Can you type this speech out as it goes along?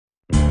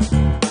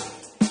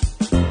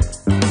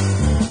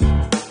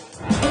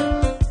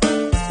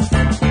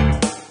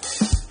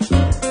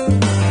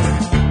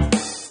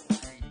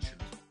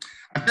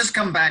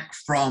come back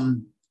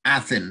from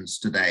Athens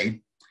today,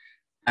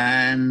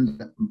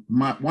 and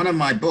one of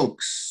my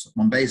books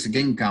on basic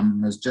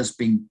income has just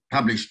been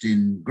published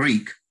in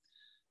Greek.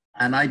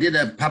 And I did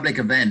a public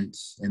event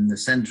in the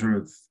center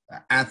of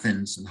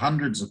Athens, and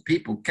hundreds of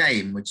people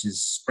came, which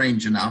is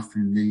strange enough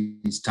in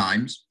these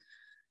times.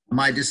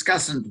 My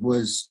discussant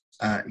was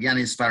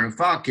Yanis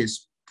Varoufakis,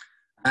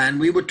 and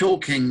we were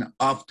talking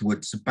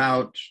afterwards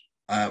about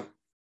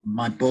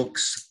my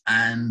books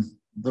and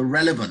the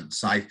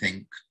relevance, I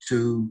think,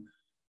 to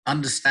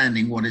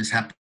understanding what is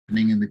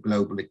happening in the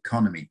global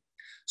economy.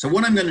 So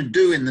what I'm going to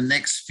do in the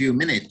next few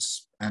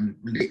minutes, and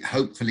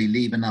hopefully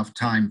leave enough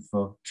time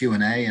for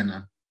Q&A and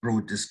a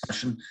broad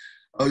discussion.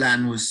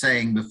 Olan was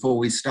saying before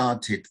we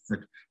started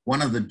that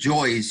one of the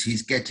joys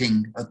he's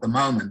getting at the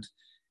moment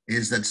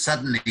is that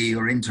suddenly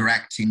you're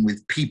interacting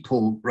with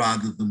people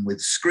rather than with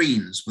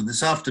screens. Well,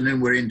 this afternoon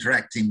we're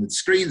interacting with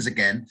screens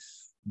again,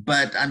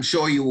 but I'm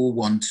sure you all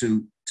want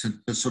to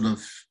sort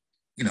of,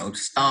 you know,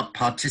 start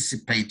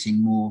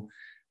participating more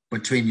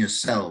between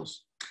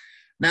yourselves.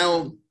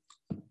 Now,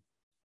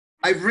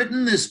 I've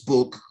written this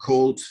book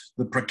called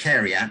The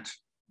Precariat,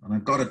 and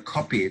I've got a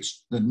copy.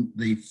 It's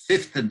the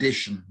fifth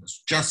edition.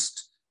 It's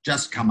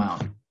just come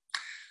out.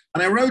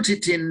 And I wrote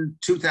it in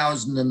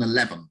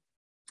 2011,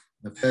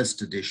 the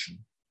first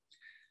edition.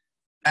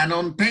 And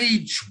on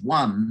page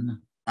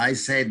 1, I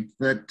said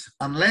that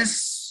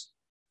unless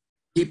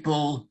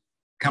people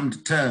come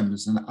to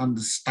terms and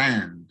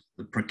understand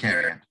the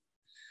precariat,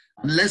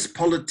 unless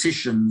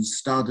politicians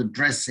start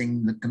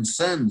addressing the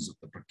concerns of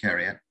the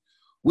precariat,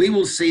 we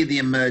will see the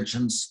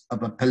emergence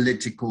of a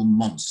political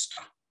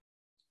monster.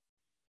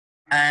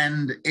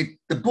 And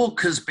the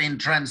book has been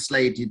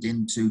translated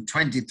into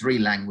 23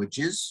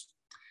 languages.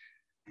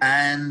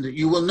 And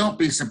you will not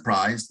be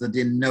surprised that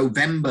in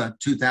November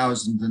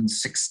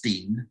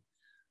 2016,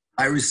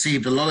 I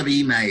received a lot of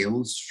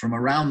emails from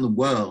around the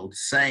world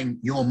saying,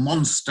 your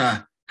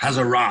monster has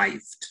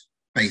arrived,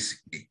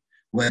 basically,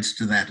 words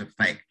to that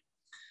effect.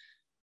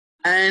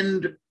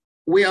 And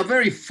we are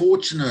very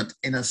fortunate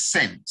in a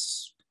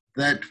sense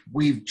that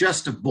we've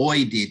just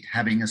avoided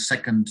having a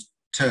second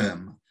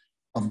term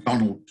of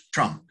Donald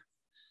Trump.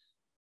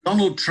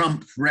 Donald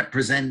Trump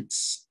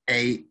represents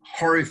a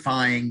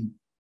horrifying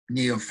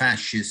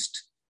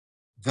neo-fascist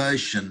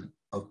version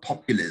of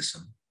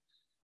populism.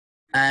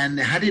 And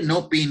had it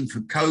not been for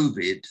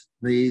COVID,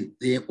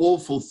 the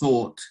awful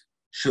thought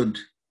should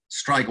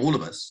strike all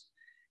of us,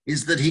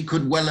 is that he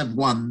could well have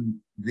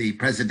won the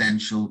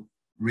presidential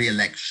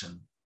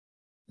re-election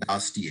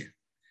last year.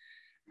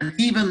 And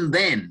even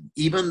then,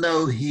 even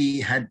though he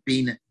had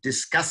been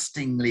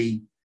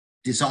disgustingly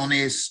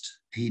dishonest,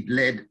 he'd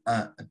led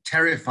a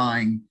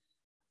terrifying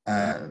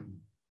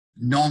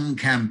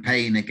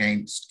non-campaign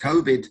against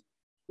COVID.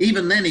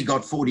 Even then, he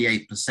got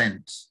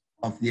 48%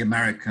 of the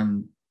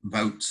American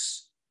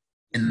votes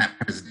in that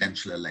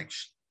presidential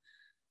election.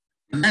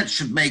 And that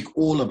should make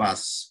all of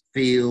us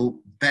feel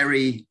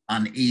very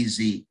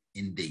uneasy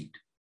indeed.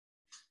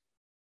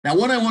 Now,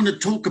 what I want to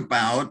talk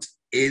about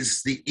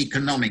is the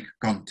economic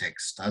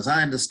context. As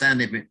I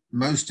understand it,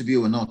 most of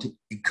you are not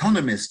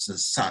economists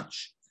as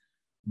such,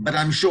 but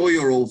I'm sure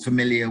you're all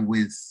familiar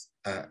with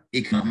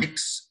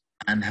economics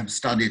and have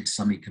studied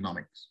some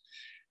economics.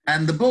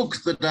 And the book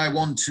that I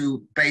want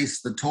to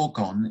base the talk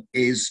on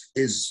is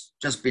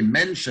just been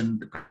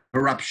mentioned, The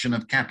Corruption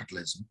of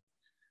Capitalism.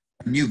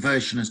 A new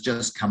version has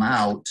just come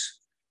out,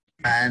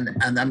 and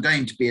I'm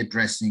going to be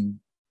addressing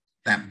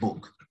that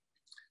book.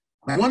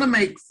 I want to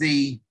make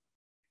the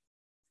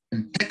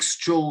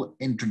contextual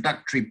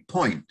introductory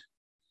point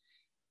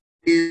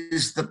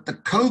is that the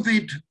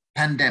COVID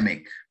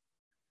pandemic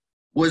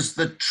was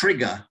the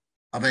trigger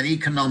of an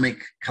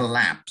economic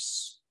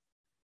collapse,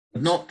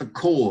 but not the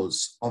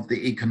cause of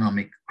the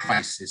economic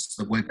crisis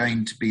that we're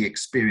going to be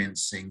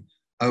experiencing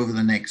over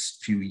the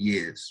next few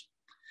years.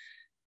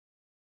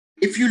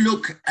 If you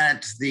look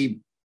at the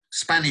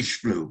Spanish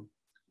flu,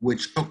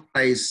 which took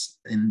place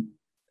in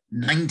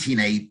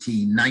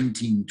 1918,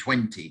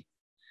 1920,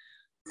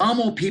 far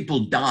more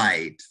people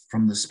died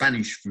from the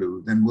Spanish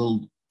flu than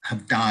will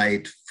have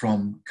died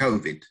from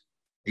COVID,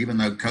 even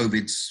though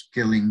COVID's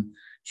killing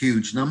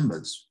huge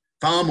numbers.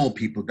 Far more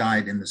people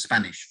died in the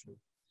Spanish flu.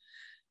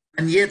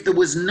 And yet there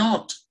was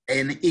not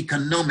an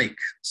economic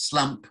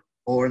slump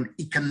or an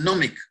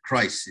economic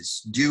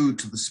crisis due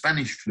to the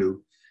Spanish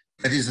flu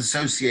that is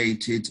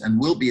associated and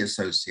will be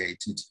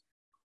associated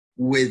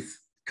with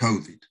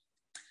COVID.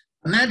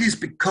 And that is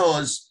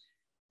because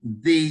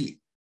the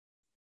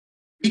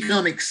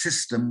economic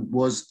system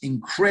was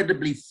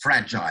incredibly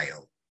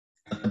fragile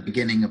at the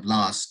beginning of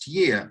last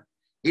year.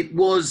 It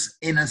was,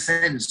 in a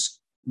sense,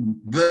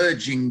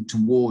 verging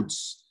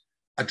towards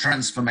a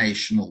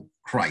transformational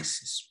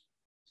crisis.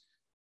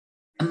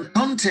 And the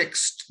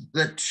context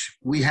that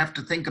we have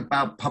to think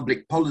about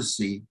public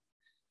policy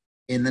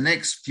in the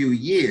next few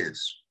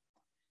years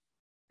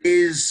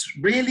is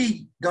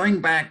really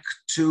going back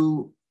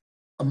to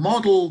a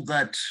model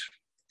that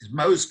is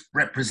most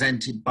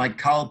represented by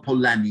Karl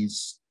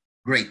Polanyi's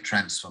Great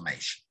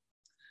Transformation.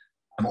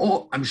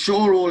 I'm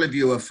sure all of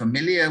you are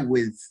familiar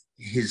with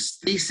his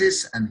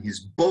thesis and his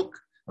book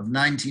of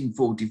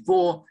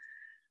 1944.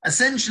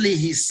 Essentially,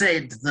 he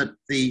said that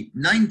the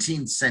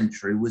 19th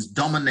century was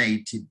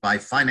dominated by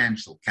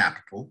financial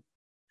capital,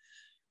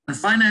 and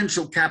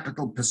financial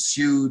capital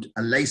pursued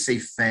a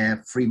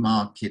laissez-faire free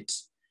market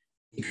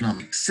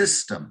economic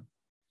system.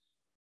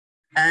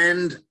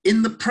 And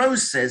in the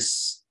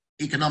process,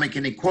 economic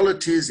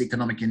inequalities,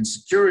 economic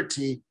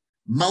insecurity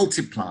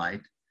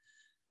multiplied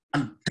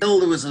until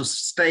there was a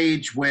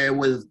stage where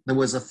there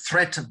was a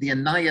threat of the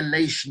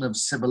annihilation of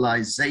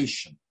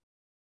civilization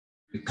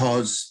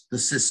because the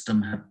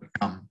system had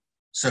become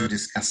so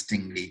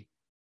disgustingly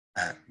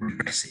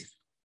regressive.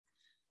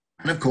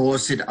 And of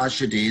course, it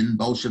ushered in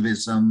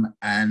Bolshevism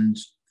and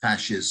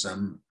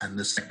fascism and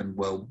the Second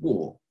World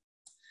War.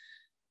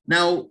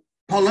 Now,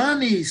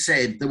 Polanyi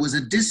said there was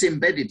a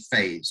disembedded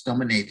phase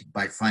dominated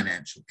by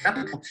financial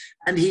capital,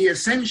 and he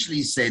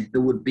essentially said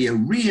there would be a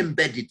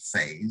re-embedded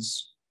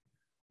phase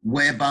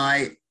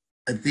whereby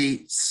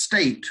the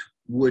state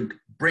would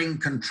bring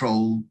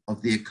control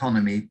of the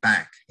economy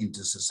back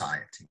into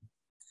society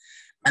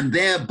and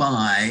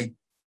thereby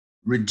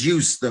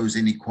reduce those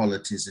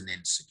inequalities and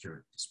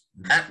insecurities.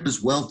 That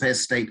was welfare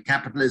state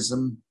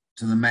capitalism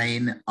to the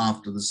main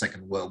after the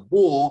Second World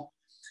War.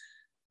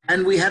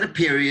 And we had a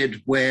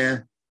period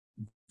where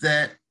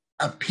there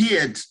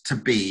appeared to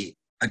be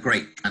a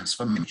great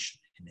transformation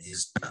in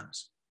his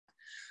terms.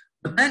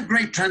 But that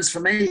great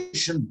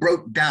transformation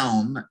broke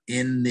down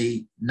in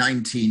the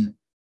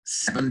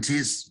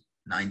 1970s,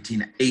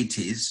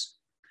 1980s,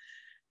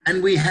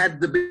 and we had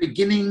the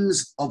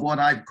beginnings of what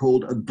I've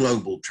called a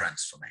global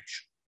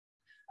transformation.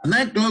 And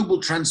that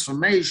global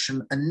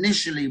transformation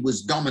initially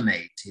was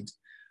dominated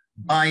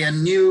by a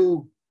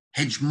new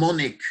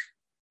hegemonic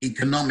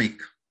economic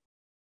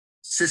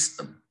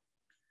system,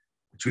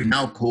 which we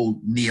now call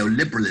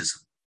neoliberalism.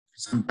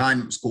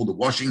 Sometimes it was called the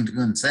Washington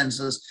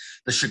Consensus,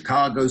 the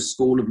Chicago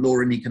School of Law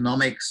and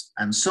Economics,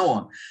 and so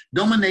on,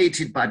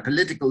 dominated by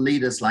political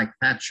leaders like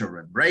Thatcher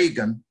and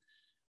Reagan,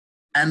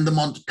 and the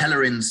Mont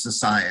Pelerin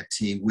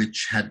Society,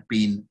 which had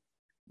been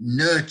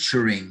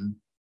nurturing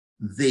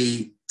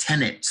the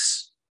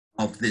tenets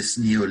of this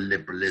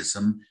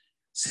neoliberalism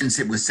since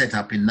it was set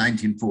up in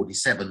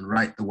 1947,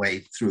 right the way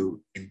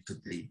through into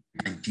the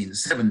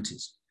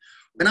 1970s.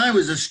 When I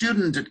was a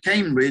student at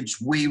Cambridge,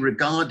 we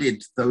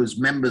regarded those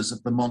members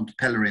of the Mont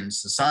Pelerin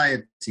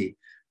Society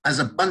as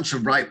a bunch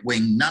of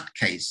right-wing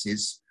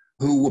nutcases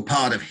who were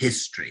part of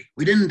history.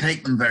 We didn't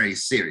take them very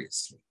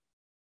seriously.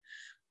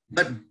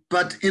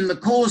 But in the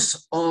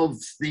course of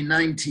the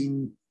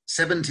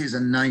 1970s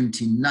and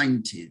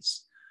 1990s,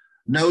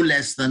 no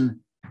less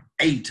than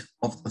 8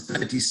 of the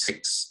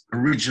 36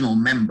 original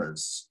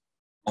members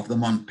of the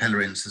Mont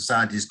Pelerin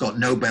Societies got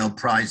Nobel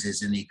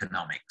Prizes in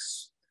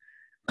economics.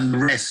 And the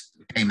rest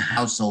became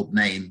household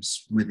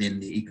names within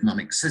the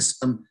economic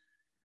system.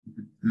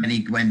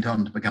 Many went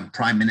on to become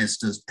prime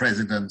ministers,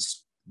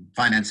 presidents,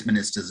 finance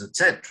ministers,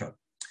 etc.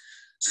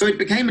 So it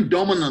became a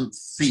dominant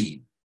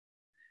theme.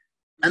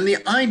 And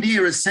the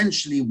idea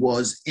essentially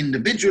was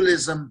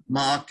individualism,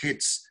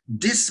 markets,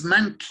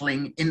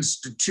 dismantling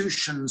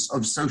institutions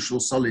of social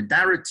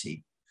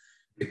solidarity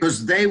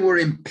because they were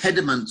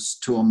impediments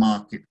to a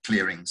market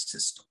clearing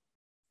system.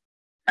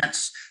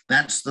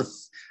 That's the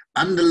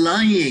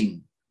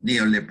underlying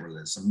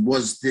neoliberalism,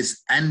 was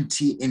this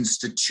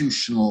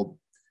anti-institutional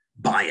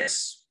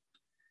bias.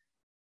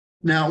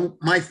 Now,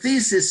 my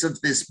thesis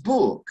of this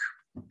book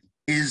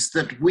is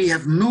that we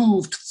have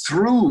moved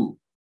through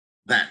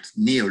that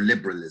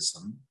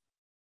neoliberalism,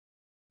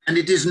 and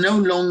it is no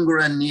longer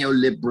a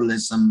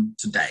neoliberalism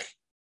today.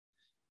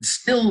 It's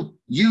still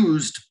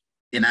used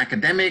in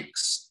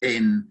academics,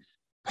 in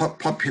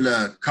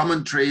popular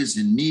commentaries,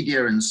 in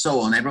media, and so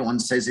on. Everyone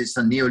says it's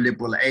a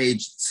neoliberal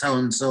age, so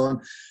and so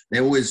on.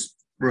 They're always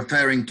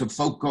referring to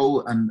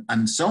Foucault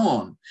and so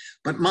on.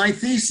 But my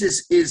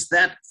thesis is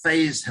that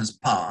phase has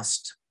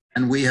passed,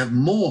 and we have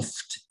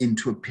morphed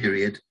into a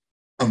period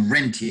of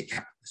rentier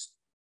capitalism.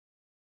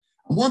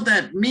 And what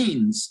that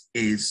means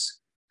is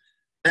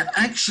that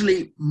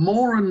actually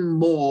more and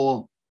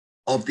more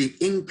of the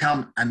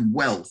income and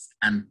wealth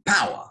and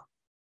power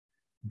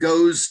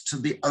goes to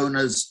the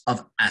owners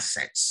of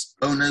assets,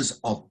 owners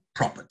of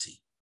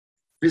property,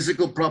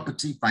 physical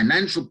property,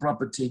 financial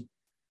property,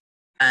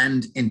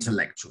 and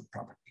intellectual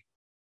property.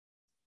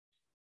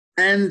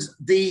 And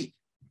the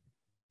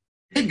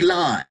big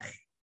lie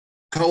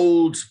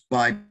told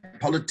by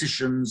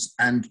politicians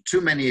and too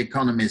many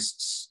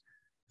economists,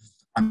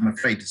 I'm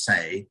afraid to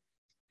say,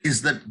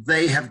 is that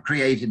they have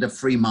created a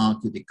free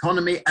market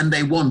economy and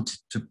they want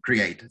to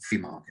create a free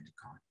market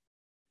economy.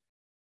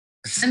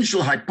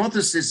 Essential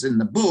hypothesis in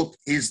the book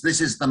is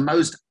this is the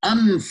most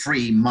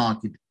unfree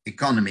market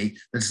economy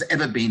that's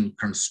ever been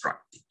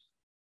constructed.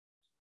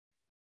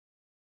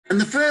 And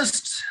the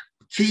first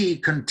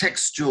key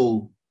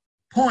contextual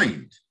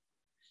point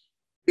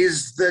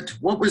is that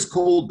what was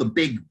called the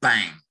Big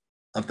Bang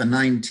of the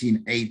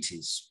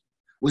 1980s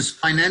was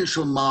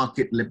financial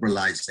market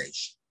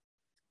liberalization,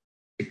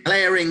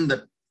 declaring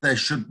that there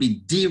should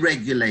be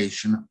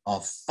deregulation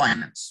of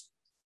finance.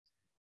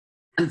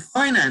 And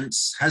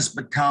finance has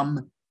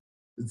become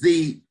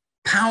the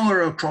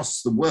power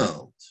across the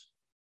world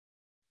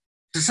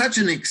to such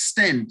an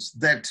extent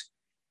that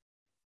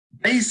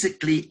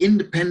basically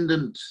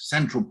independent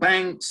central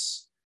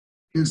banks,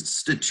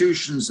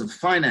 institutions of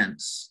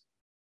finance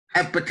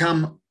have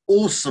become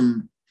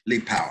awesomely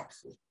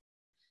powerful.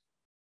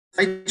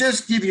 I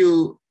just give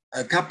you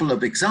a couple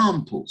of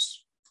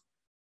examples.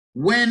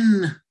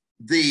 When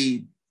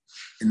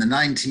in the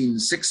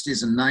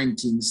 1960s and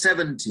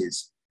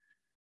 1970s,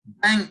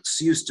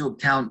 banks used to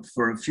account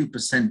for a few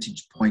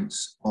percentage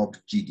points of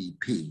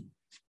GDP.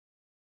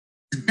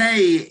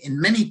 Today, in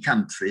many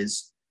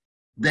countries,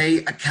 they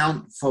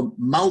account for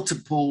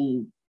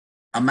multiple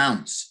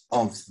amounts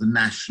of the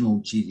national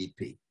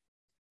GDP.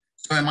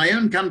 So in my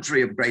own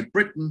country of Great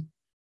Britain,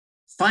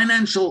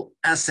 financial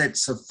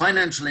assets of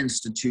financial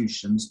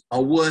institutions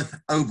are worth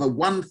over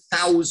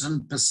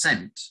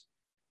 1,000%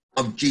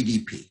 of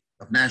GDP,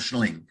 of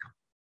national income.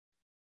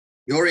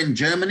 You're in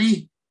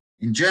Germany.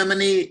 In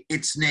Germany,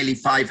 it's nearly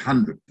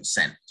 500%,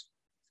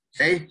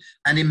 okay?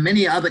 And in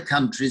many other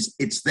countries,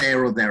 it's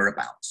there or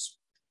thereabouts.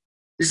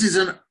 This is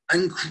an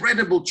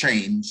incredible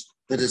change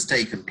that has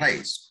taken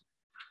place.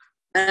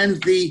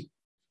 And the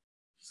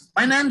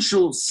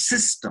financial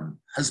system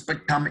has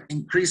become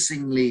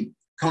increasingly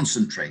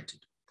concentrated.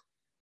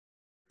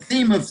 The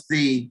theme of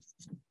the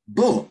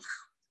book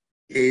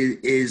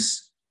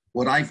is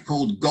what I've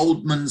called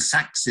Goldman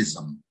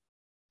Sachsism.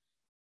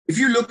 If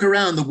you look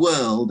around the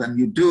world and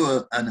you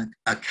do an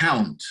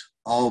account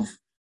of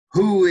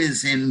who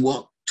is in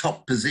what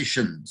top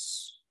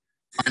positions,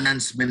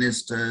 finance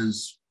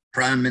ministers,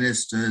 prime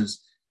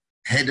ministers,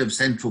 head of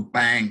central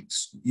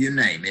banks, you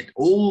name it,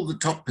 all the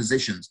top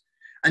positions,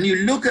 and you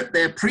look at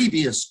their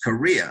previous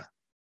career,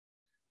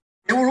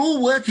 they were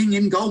all working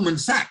in Goldman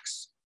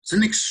Sachs. It's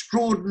an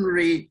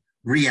extraordinary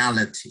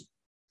reality.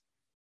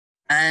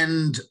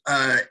 And,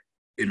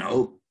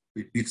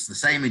 it's the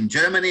same in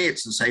Germany,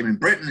 it's the same in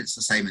Britain, it's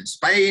the same in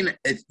Spain.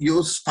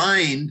 You'll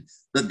find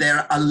that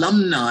they're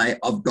alumni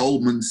of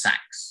Goldman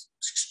Sachs.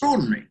 It's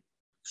extraordinary,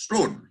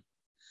 extraordinary.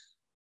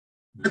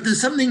 But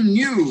there's something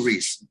new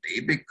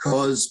recently,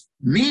 because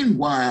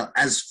meanwhile,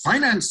 as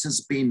finance has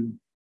been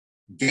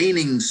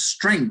gaining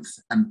strength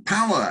and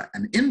power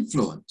and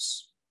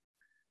influence,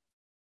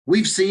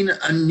 we've seen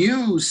a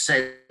new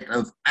set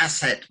of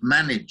asset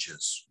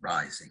managers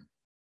rising.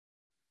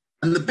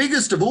 And the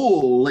biggest of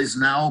all is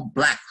now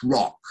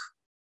BlackRock.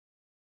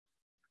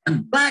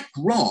 And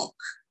BlackRock,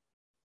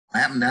 I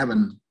happen to have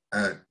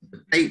a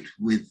debate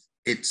with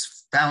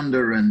its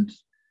founder and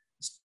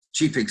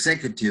chief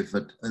executive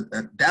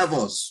at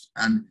Davos,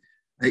 and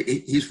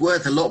he's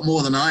worth a lot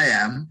more than I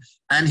am.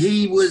 And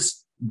he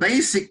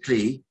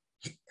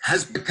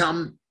has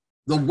become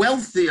the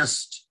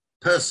wealthiest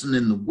person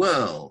in the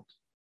world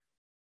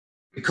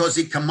because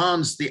he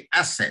commands the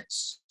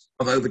assets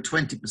of over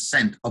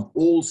 20% of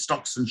all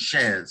stocks and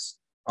shares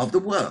of the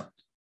world.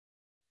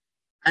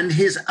 And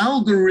his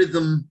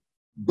algorithm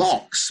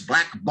box,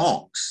 black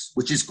box,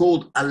 which is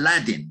called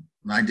Aladdin,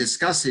 and I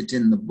discuss it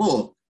in the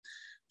book,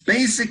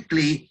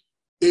 basically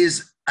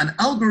is an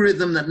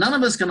algorithm that none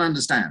of us can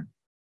understand,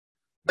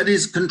 but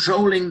is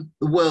controlling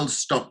the world's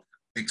stock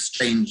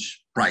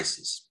exchange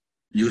prices.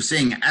 You're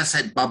seeing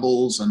asset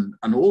bubbles and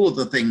all of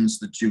the things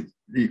that you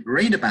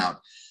read about,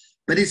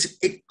 but it's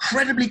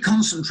incredibly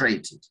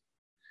concentrated.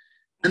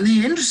 And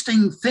the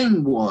interesting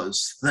thing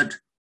was that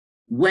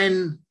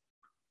when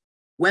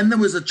there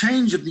was a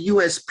change of the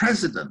US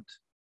president,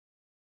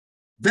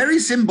 very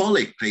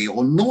symbolically,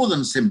 or more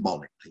than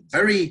symbolically,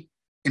 very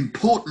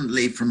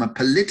importantly from a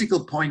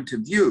political point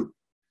of view,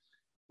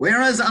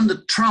 whereas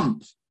under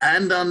Trump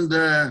and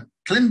under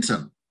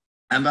Clinton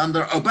and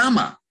under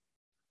Obama,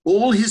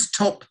 all his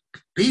top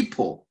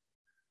people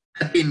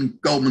had been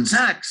Goldman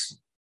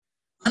Sachs,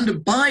 under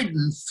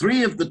Biden,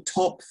 3 of the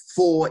top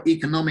 4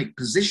 economic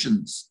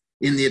positions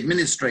in the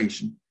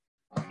administration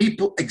are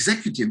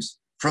executives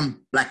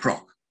from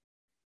BlackRock,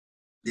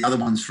 the other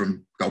ones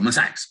from Goldman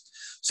Sachs.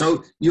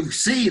 So you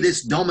see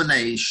this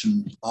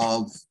domination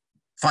of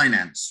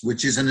finance,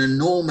 which is an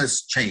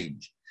enormous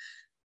change.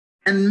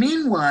 And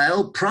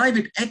meanwhile,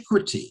 private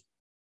equity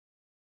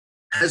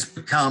has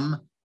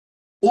become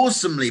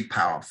awesomely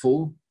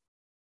powerful,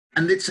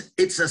 and it's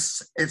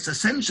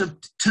essential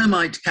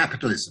termite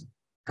capitalism.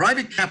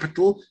 Private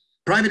capital,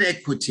 private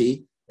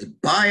equity, they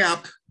buy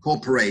up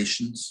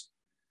corporations,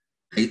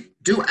 they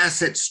do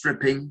asset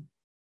stripping,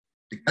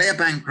 declare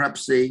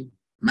bankruptcy,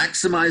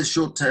 maximize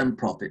short-term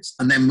profits,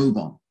 and then move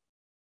on.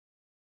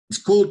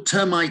 It's called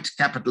termite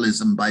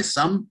capitalism by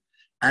some,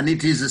 and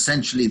it is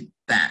essentially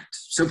that.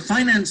 So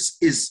finance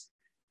is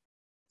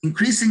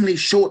increasingly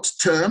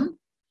short-term,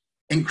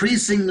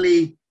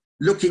 increasingly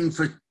looking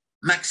for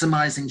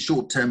maximizing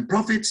short-term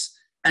profits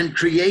and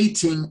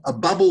creating a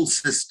bubble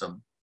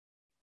system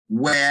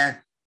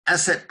where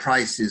asset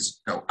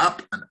prices go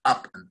up and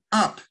up and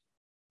up.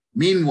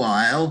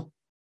 Meanwhile,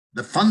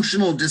 the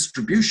functional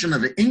distribution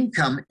of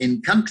income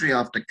in country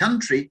after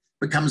country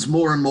becomes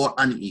more and more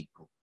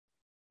unequal.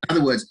 In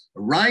other words,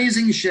 a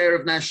rising share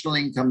of national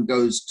income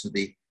goes to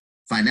the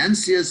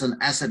financiers and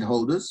asset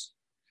holders,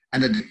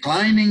 and a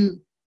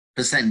declining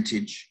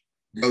percentage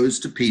goes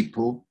to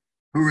people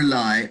who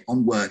rely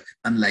on work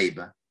and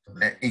labor for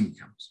their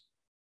incomes.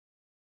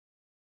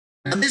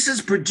 Now, this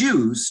has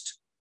produced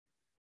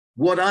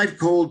what I've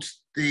called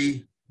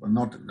well,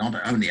 not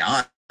only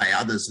I,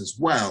 others as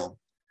well,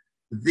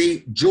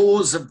 the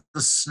jaws of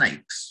the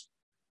snakes.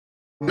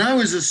 When I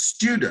was a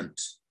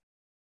student,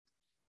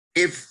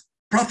 if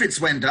profits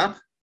went up,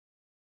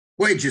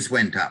 wages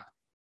went up.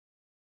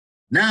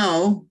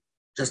 Now,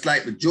 just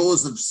like the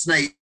jaws of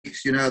snakes,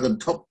 the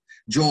top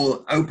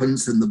jaw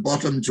opens and the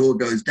bottom jaw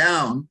goes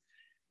down.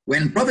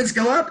 When profits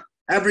go up,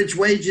 average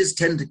wages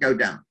tend to go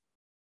down.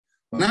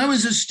 When I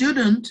was a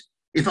student,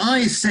 if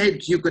I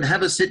said you could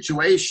have a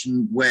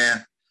situation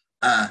where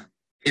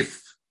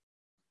if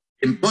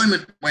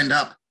employment went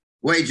up,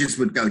 wages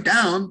would go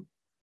down,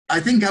 I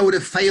think I would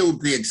have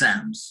failed the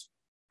exams,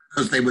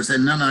 because they would say,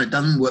 no, it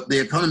doesn't work. The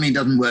economy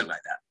doesn't work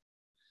like that.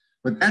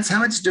 But that's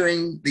how it's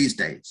doing these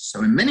days.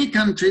 So in many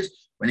countries,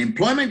 when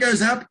employment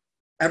goes up,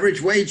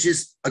 average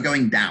wages are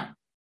going down.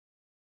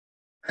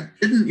 That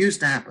didn't used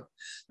to happen.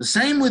 The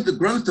same with the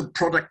growth of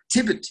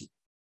productivity.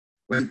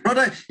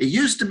 It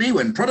used to be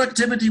when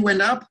productivity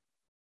went up,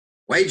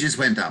 wages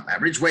went up,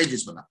 average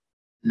wages went up.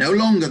 No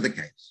longer the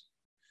case.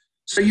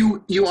 So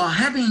you are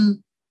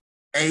having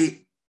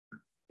an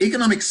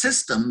economic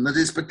system that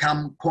has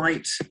become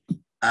quite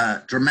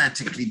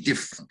dramatically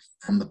different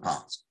from the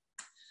past.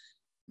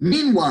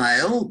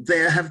 Meanwhile,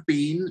 there have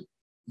been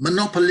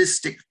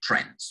monopolistic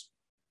trends.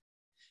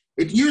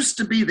 It used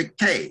to be the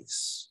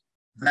case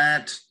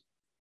that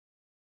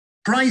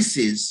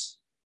prices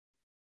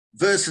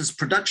versus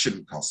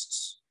production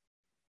costs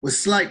were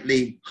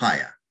slightly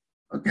higher,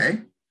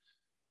 okay?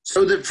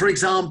 So that, for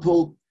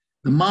example,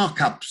 the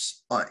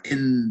markups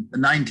in the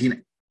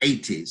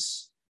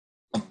 1980s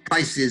of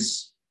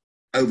prices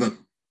over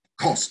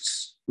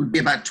costs would be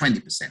about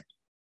 20%.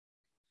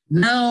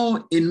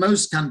 Now, in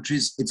most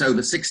countries, it's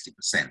over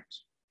 60%.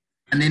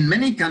 And in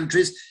many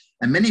countries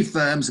and many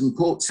firms and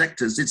court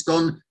sectors, it's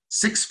gone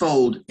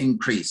sixfold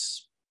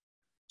increase.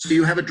 So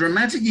you have a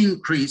dramatic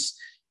increase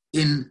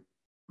in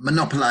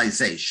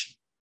monopolization,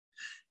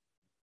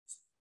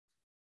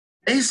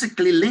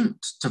 basically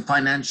linked to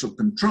financial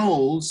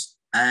controls,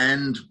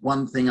 and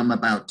one thing I'm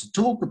about to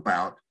talk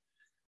about.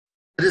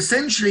 But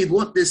essentially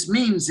what this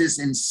means is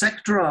in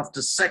sector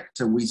after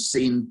sector, we've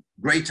seen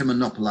greater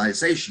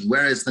monopolization,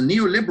 whereas the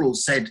neoliberals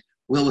said,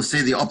 we'll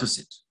say the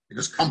opposite,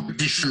 because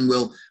competition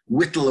will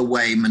whittle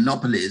away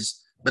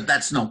monopolies, but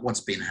that's not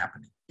what's been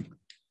happening.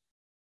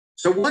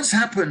 So what's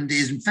happened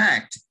is, in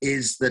fact,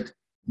 is that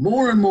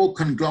more and more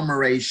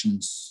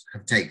conglomerations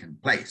have taken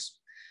place.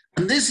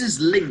 And this is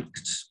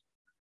linked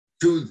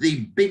to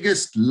the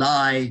biggest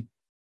lie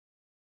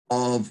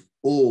of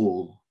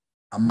all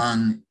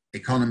among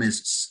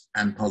economists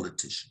and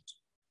politicians.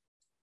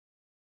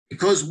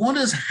 Because what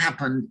has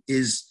happened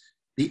is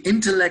the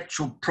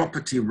intellectual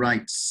property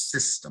rights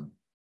system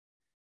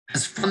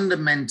has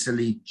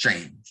fundamentally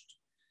changed.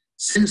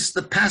 Since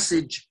the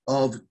passage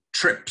of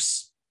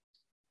TRIPS,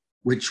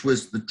 which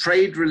was the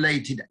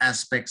trade-related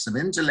aspects of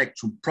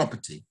intellectual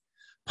property,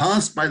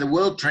 passed by the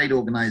World Trade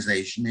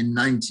Organization in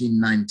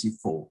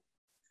 1994.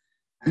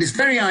 And it's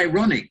very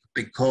ironic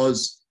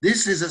because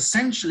this is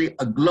essentially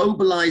a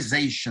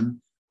globalization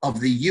of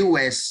the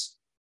US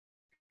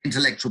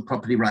intellectual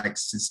property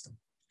rights system.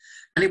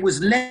 And it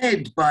was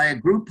led by a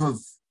group of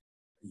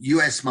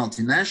US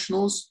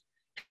multinationals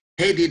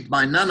headed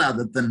by none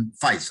other than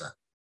Pfizer.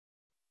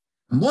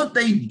 And what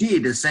they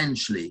did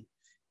essentially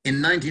in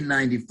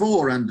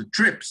 1994 under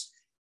TRIPS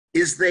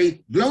is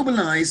they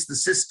globalized the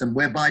system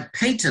whereby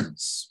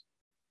patents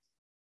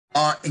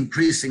are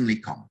increasingly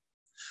common.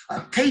 A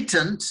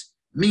patent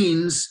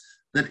means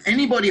that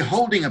anybody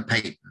holding a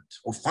patent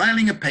or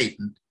filing a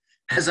patent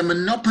has a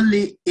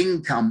monopoly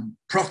income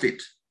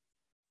profit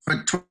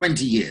for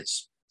 20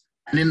 years.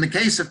 And in the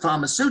case of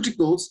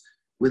pharmaceuticals,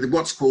 with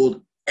what's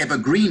called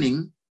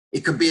evergreening,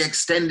 it could be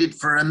extended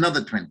for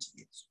another 20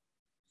 years.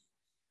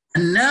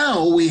 And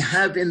now we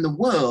have in the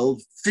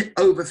world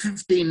over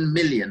 15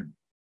 million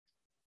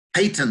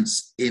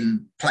patents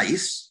in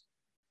place,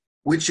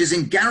 which is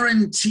in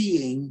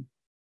guaranteeing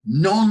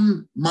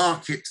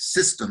non-market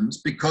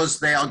systems because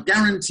they are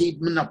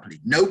guaranteed monopoly.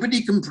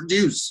 Nobody can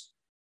produce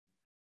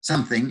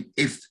something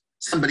if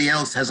somebody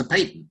else has a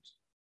patent.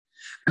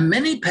 And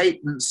many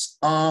patents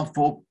are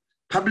for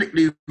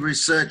publicly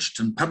researched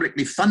and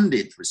publicly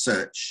funded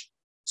research.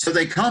 So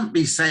they can't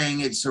be saying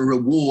it's a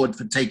reward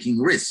for taking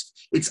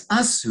risks. It's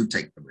us who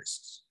take the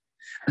risks.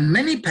 And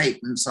many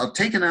patents are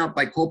taken out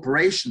by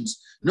corporations,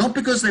 not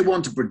because they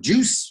want to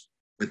produce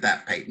with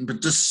that patent,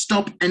 but to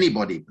stop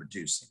anybody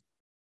producing.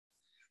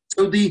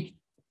 So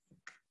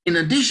in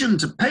addition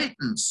to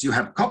patents, you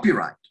have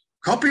copyright.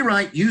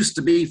 Copyright used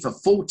to be for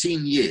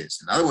 14 years.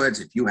 In other words,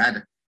 if you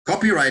had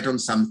copyright on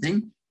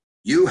something,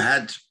 you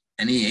had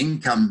any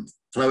income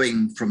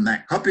flowing from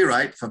that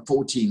copyright for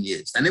 14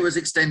 years. Then it was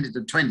extended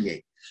to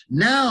 28.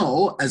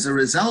 Now, as a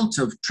result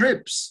of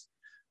TRIPS,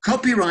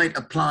 copyright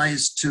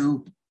applies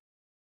to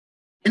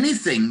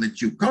anything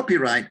that you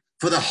copyright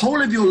for the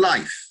whole of your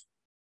life,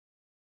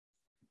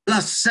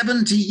 plus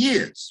 70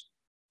 years.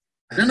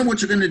 I don't know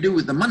what you're going to do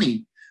with the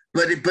money,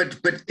 but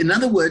in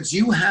other words,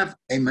 you have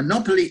a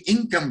monopoly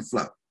income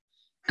flow,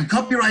 and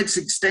copyright's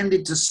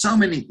extended to so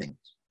many things.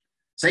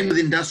 Same with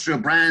industrial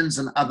brands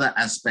and other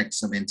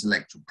aspects of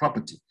intellectual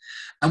property.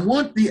 And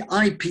what the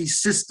IP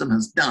system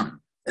has done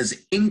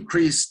is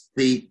increased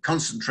the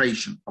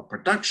concentration of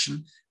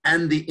production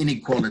and the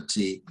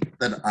inequality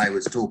that I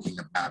was talking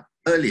about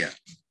earlier.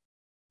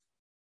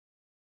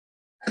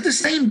 At the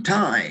same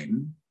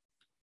time,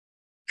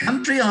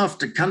 country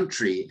after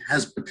country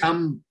has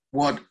become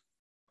what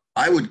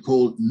I would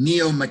call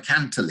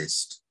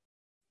neo-mercantilist,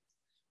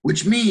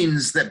 which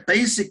means that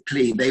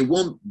basically they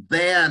want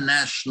their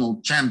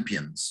national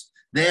champions,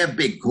 their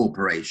big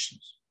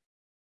corporations,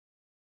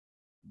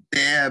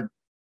 their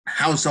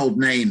household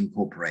name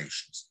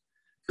corporations,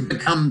 to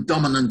become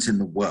dominant in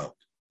the world.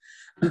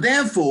 And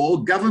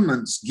therefore,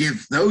 governments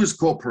give those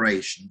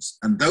corporations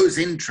and those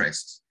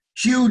interests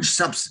huge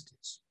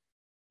subsidies.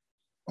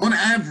 On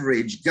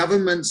average,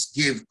 governments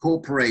give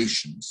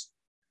corporations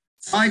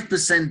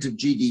 5% of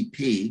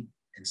GDP,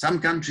 in some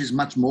countries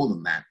much more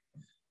than that,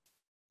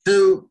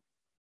 to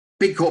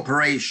big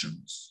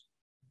corporations.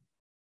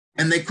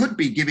 And they could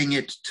be giving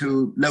it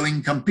to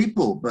low-income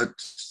people, but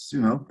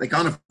they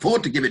can't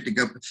afford to give it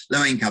to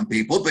low-income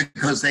people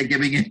because they're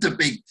giving it to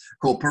big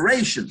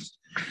corporations.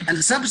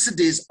 And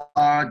subsidies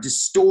are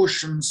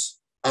distortions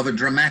of a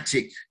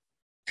dramatic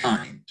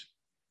kind.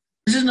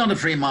 This is not a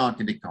free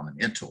market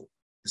economy at all.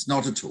 It's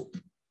not at all.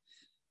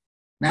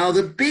 Now,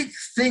 the big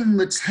thing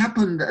that's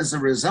happened as a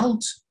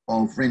result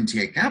of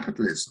rentier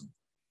capitalism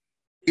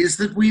is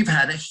that we've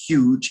had a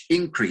huge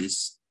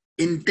increase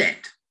in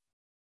debt.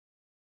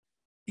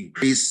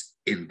 Increase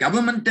in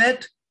government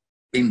debt,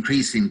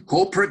 increase in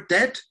corporate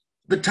debt.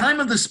 At the time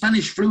of the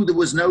Spanish flu, there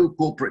was no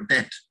corporate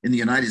debt in the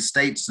United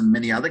States and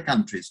many other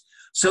countries,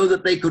 so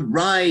that they could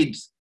ride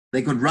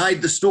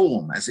the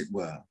storm, as it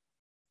were.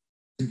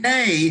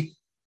 Today,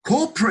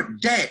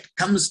 corporate debt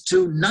comes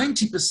to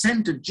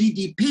 90% of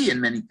GDP in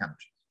many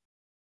countries.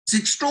 It's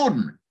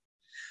extraordinary.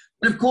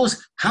 But of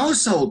course,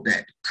 household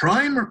debt,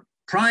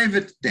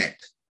 private debt,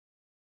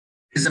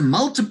 is a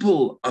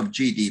multiple of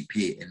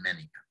GDP in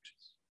many countries.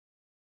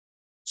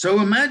 So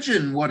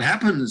imagine what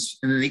happens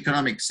in an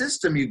economic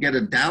system. You get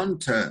a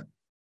downturn.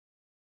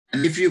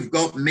 And if you've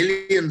got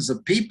millions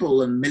of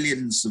people and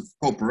millions of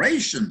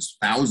corporations,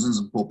 thousands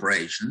of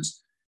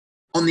corporations,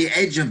 on the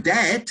edge of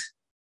debt,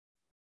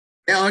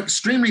 they are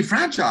extremely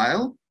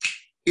fragile.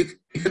 It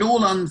could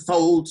all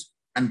unfold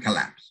and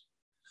collapse.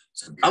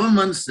 So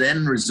governments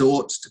then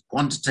resort to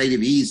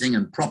quantitative easing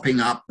and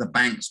propping up the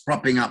banks,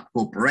 propping up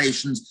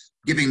corporations,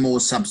 giving more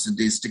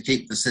subsidies to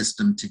keep the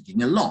system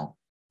ticking along.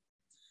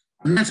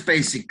 And that's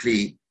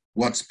basically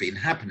what's been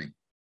happening.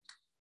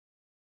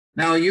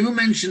 Now, you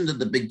mentioned at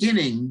the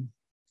beginning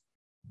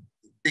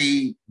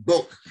the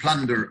book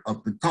Plunder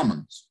of the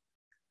Commons.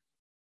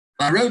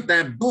 I wrote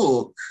that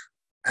book,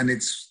 and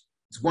it's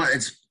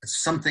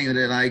something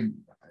that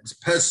it's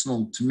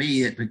personal to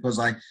me because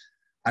I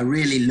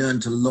really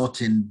learned a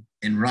lot in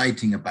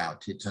writing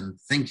about it and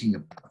thinking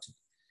about it.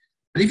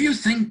 But if you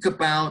think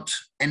about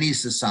any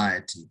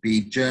society, be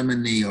it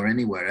Germany or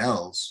anywhere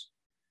else,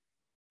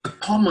 the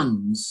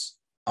commons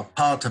are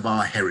part of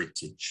our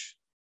heritage.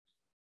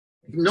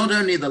 Not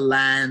only the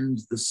land,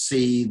 the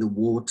sea, the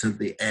water,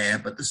 the air,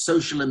 but the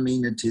social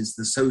amenities,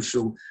 the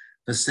social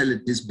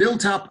facilities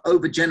built up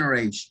over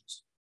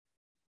generations.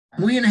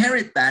 And we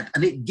inherit that,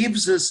 and it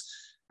gives us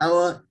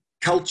our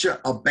culture,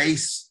 our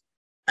base,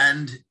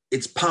 and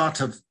it's part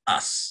of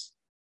us.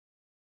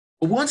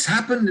 But what's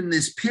happened in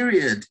this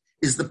period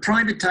is the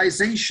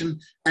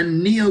privatization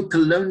and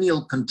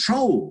neo-colonial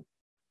control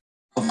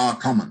of our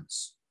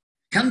commons.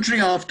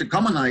 Country after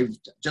common, I've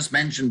just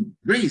mentioned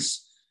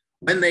Greece,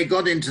 when they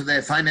got into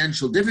their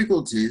financial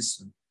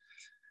difficulties,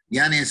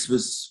 Yanis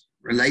was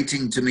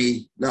relating to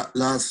me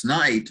last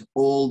night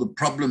all the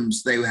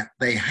problems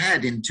they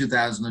had in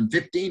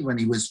 2015 when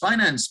he was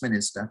finance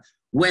minister,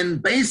 when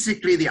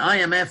basically the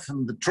IMF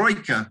and the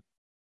Troika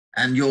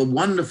and your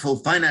wonderful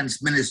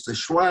finance minister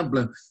Schwab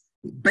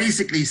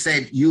basically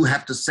said, you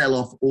have to sell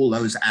off all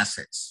those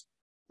assets.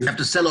 You have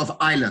to sell off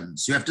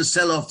islands. You have to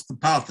sell off the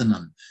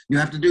Parthenon. You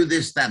have to do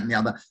this, that, and the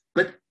other.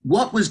 But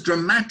what was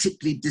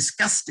dramatically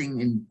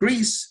disgusting in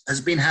Greece has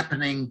been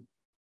happening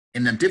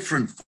in a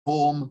different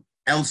form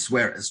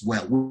elsewhere as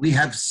well. We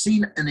have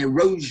seen an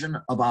erosion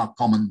of our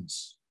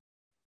commons.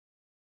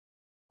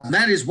 And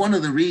that is one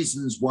of the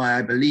reasons why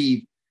I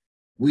believe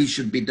we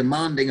should be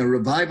demanding a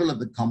revival of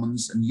the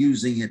commons and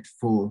using it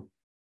for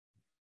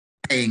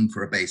paying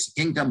for a basic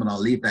income, and I'll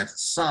leave that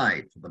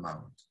aside for the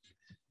moment.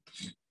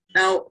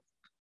 Now,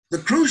 the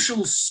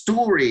crucial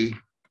story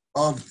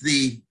of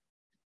the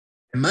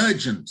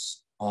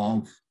emergence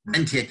of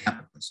rentier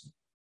capitalism,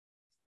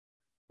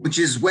 which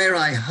is where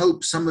I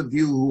hope some of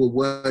you who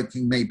are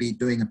working, maybe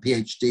doing a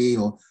PhD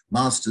or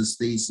master's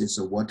thesis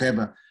or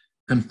whatever,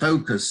 can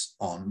focus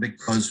on,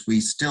 because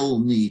we still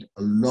need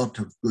a lot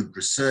of good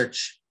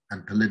research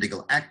and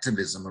political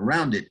activism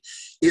around it,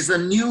 is a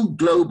new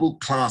global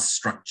class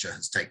structure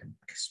has taken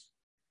place.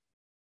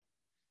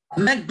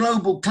 And that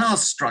global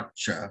class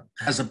structure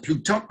has a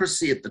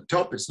plutocracy at the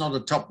top. It's not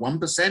a top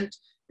 1%,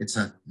 it's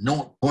a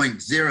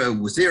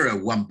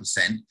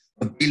 0.001%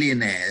 of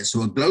billionaires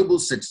who are global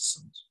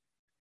citizens.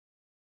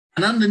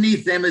 And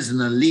underneath them is an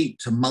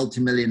elite of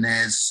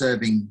multimillionaires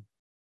serving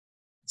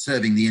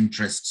the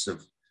interests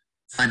of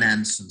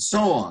finance and so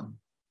on.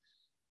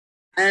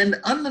 And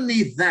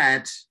underneath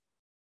that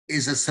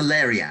is a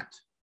salariat.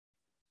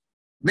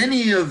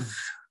 Many of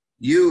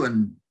you,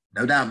 and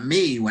no doubt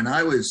me, when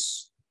I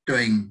was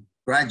doing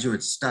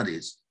graduate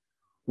studies,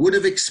 would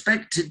have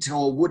expected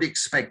or would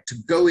expect to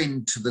go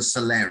into the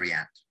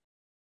salariat.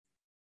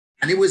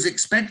 And it was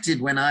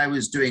expected when I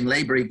was doing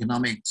labor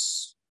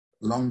economics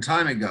a long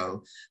time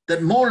ago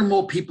that more and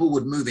more people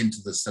would move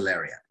into the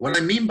salariat. What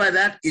I mean by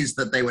that is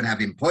that they would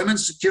have employment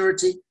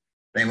security,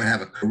 they would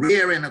have a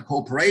career in a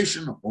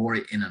corporation or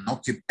in an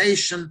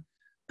occupation,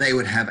 they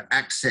would have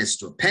access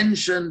to a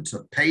pension, to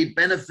paid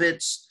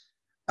benefits,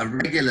 a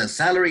regular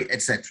salary,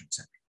 etc.,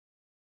 etc.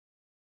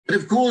 But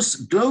of course,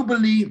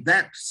 globally,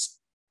 that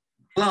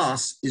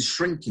class is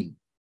shrinking.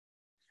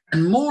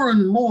 And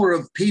more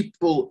of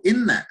people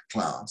in that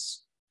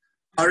class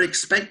are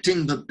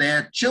expecting that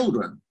their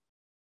children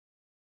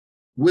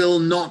will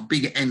not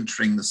be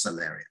entering the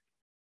salariat.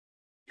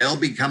 They'll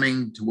be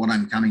coming to what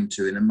I'm coming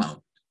to in a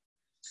moment.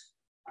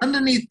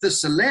 Underneath the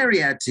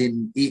salariat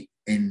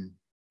in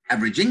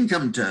average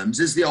income terms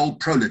is the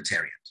old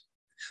proletariat,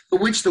 for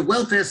which the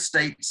welfare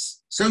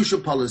state's social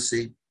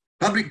policy,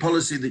 public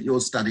policy that you're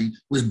studying,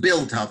 was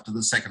built after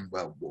the Second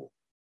World War.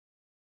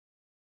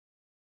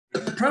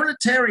 But the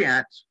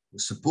proletariat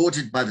was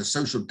supported by the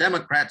Social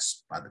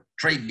Democrats, by the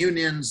trade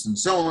unions and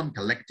so on,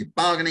 collective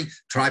bargaining,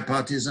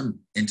 tripartism,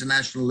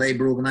 International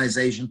Labour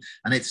Organization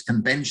and its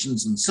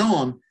conventions and so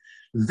on.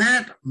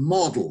 That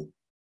model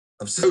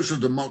of social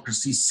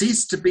democracy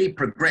ceased to be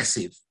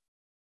progressive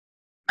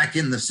back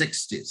in the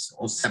 60s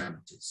or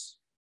 70s.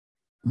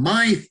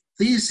 My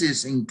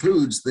thesis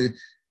includes the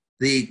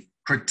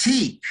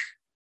critique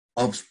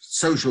of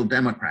social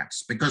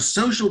democrats, because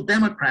social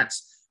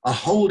democrats are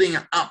holding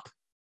up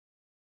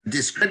a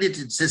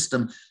discredited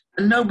system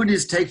and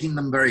nobody's taking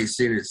them very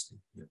seriously.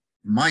 You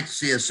might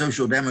see a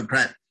social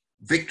democrat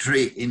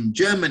victory in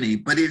Germany,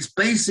 but it's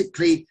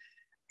basically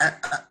a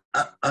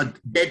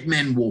dead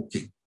men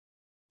walking,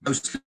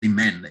 mostly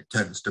men it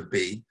turns to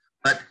be.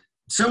 But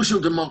social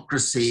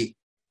democracy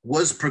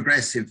was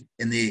progressive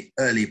in the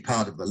early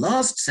part of the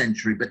last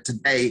century, but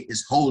today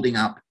is holding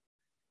up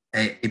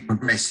a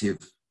progressive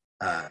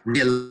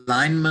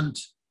realignment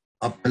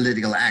of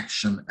political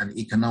action and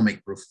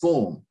economic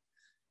reform.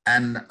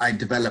 And I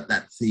developed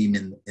that theme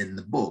in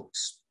the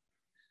books.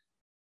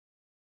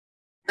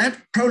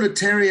 That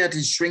proletariat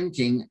is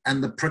shrinking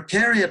and the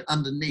precariat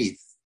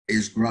underneath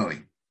is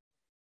growing.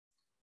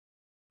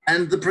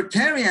 And the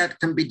precariat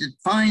can be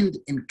defined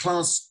in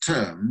class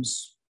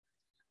terms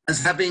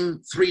as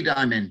having 3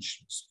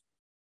 dimensions.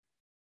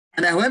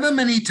 And however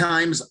many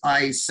times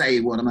I say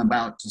what I'm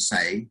about to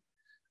say,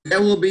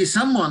 there will be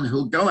someone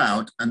who'll go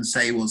out and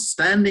say, well,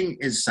 Standing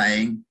is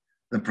saying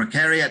the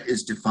precariat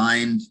is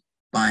defined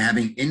by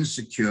having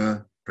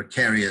insecure,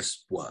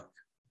 precarious work.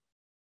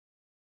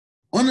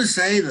 I want to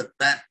say that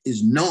that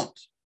is not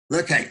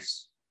the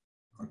case,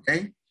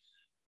 okay?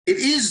 It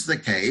is the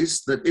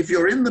case that if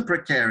you're in the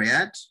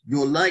precariat,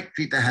 you're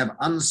likely to have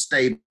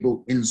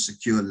unstable,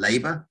 insecure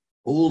labor,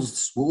 all the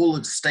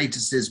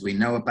statuses we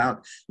know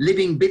about,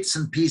 living bits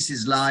and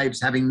pieces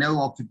lives, having no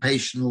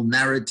occupational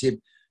narrative,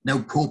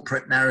 no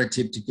corporate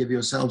narrative to give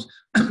yourselves,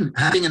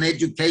 having an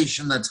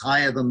education that's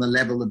higher than the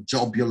level of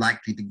job you're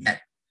likely to get.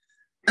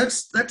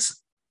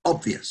 That's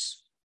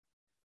obvious.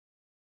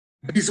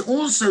 It is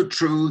also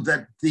true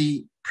that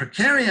the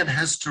precariat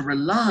has to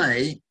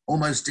rely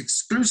almost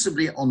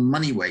exclusively on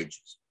money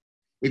wages.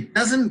 It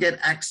doesn't get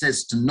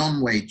access to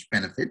non-wage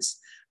benefits,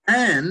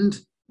 and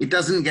it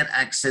doesn't get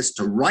access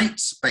to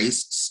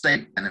rights-based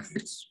state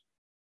benefits.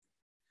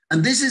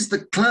 And this is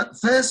the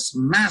first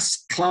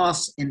mass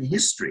class in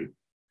history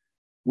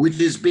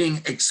which is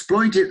being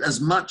exploited as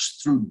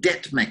much through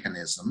debt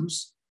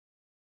mechanisms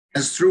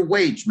as through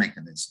wage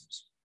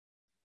mechanisms.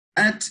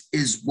 That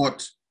is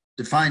what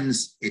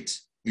defines it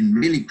in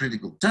really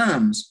critical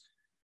terms.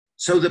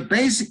 So that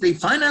basically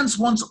finance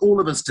wants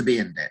all of us to be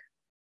in debt.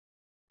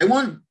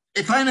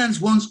 Finance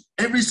wants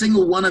every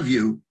single one of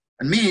you,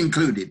 and me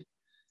included,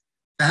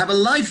 to have a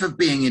life of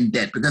being in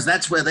debt, because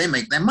that's where they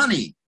make their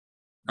money.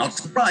 Not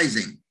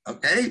surprising,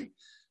 okay?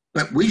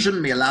 But we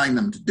shouldn't be allowing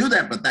them to do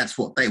that, but that's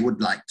what they would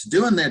like to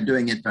do, and they're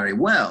doing it very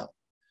well.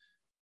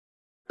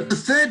 But the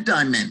third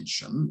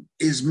dimension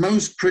is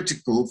most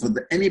critical for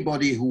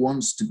anybody who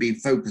wants to be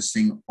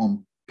focusing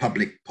on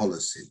public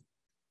policy.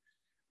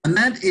 And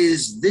that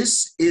is,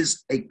 this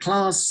is a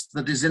class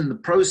that is in the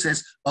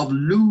process of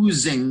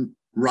losing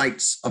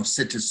rights of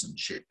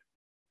citizenship.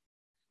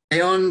 They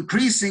are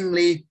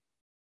increasingly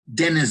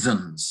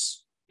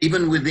denizens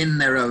even within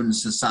their own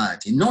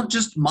society, not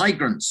just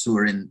migrants who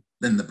are in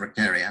the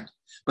precariat,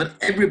 but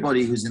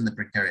everybody who's in the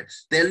precariat.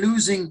 They're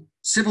losing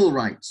civil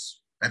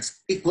rights.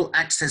 That's equal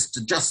access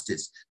to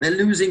justice. They're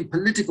losing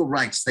political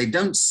rights. They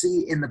don't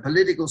see in the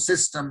political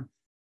system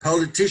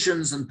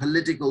politicians and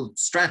political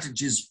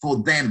strategies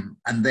for them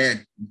and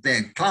their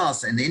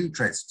class and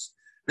interests.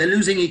 They're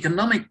losing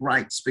economic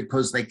rights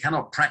because they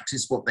cannot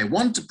practice what they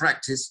want to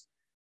practice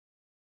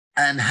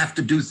and have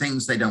to do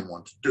things they don't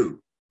want to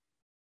do.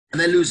 And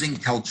they're losing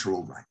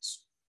cultural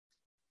rights.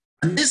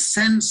 And this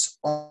sense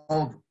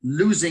of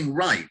losing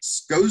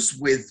rights goes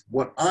with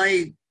what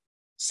I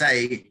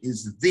say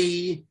is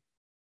the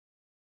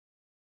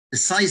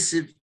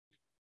decisive,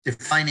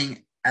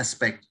 defining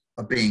aspect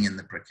of being in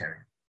the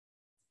precariat.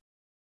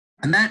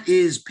 And that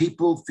is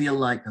people feel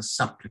like a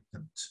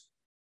supplicant.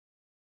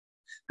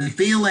 They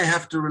feel they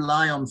have to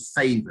rely on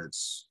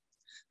favors.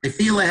 They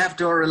feel they have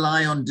to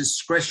rely on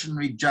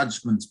discretionary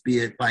judgments, be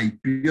it by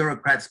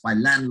bureaucrats, by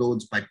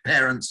landlords, by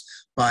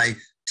parents, by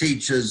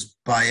teachers,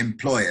 by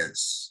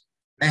employers.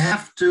 They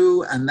have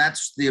to, and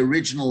that's the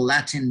original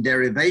Latin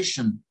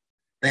derivation,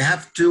 they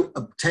have to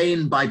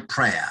obtain by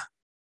prayer.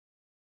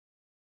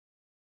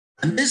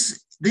 And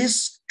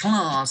this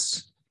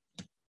class,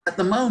 at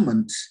the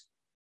moment,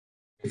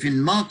 if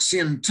in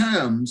Marxian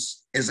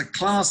terms, is a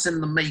class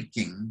in the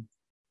making,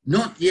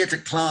 not yet a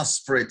class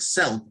for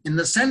itself, in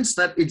the sense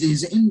that it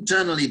is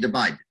internally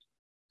divided.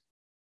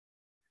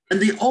 And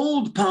the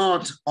old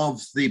part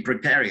of the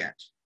precariat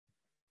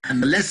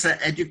and the lesser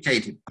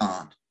educated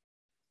part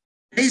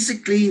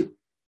basically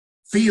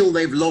feel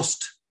they've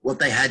lost what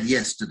they had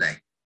yesterday.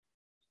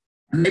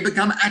 And they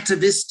become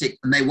atavistic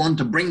and they want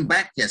to bring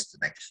back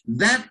yesterday.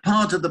 That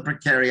part of the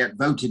precariat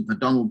voted for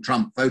Donald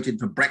Trump, voted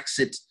for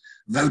Brexit,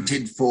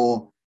 voted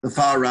for the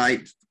far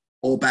right,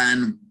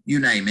 Orban, you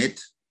name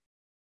it.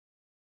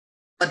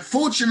 But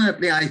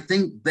fortunately, I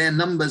think their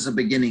numbers are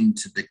beginning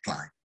to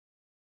decline.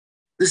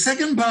 The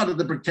second part of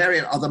the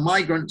precariat are the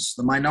migrants,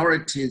 the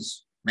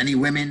minorities, many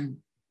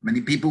women,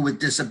 many people with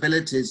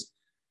disabilities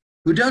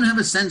who don't have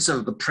a sense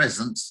of the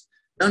present,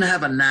 don't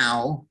have a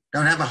now,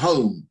 don't have a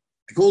home.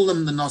 I call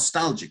them the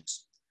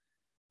nostalgics.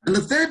 And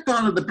the third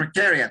part of the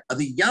precariat are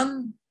the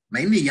young,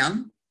 mainly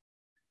young,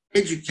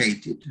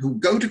 educated, who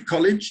go to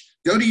college,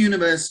 go to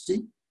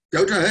university,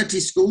 go to Hertie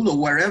school or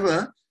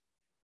wherever,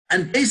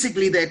 and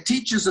basically their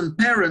teachers and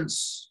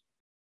parents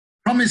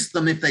promised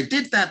them if they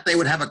did that, they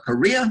would have a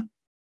career,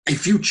 a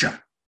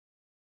future.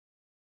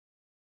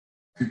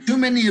 And too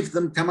many of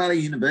them come out of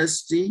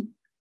university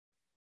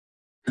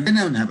and they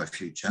don't have a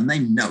future, and they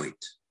know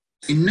it.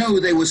 They know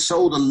they were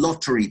sold a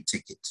lottery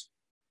ticket.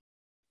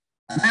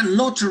 And that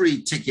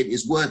lottery ticket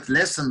is worth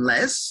less and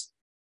less,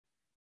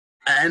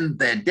 and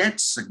their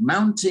debts are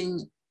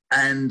mounting,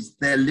 and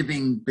they're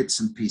living bits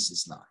and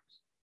pieces lives.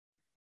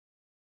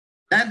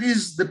 That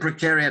is the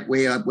precariat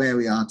where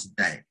we are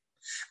today.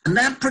 And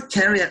that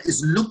precariat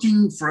is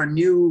looking for a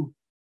new,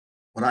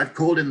 what I've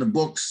called in the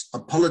books, a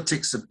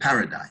politics of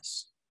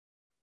paradise.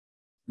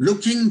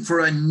 Looking for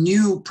a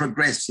new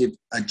progressive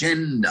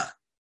agenda.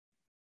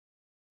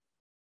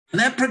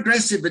 And that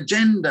progressive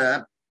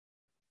agenda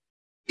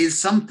is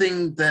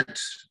something that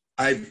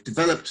I've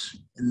developed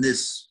in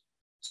this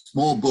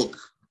small book,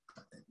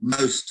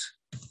 most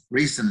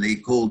recently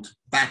called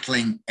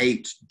Battling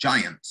Eight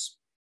Giants.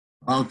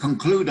 I'll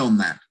conclude on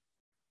that.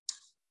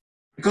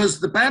 Because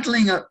the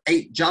Battling of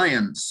Eight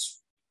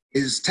Giants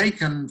is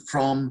taken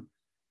from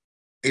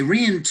a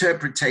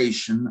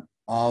reinterpretation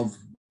of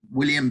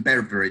William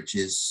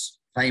Beveridge's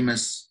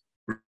famous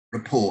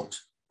report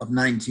of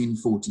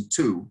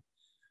 1942,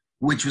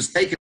 which was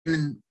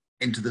taken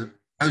into the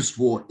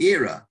post-war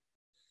era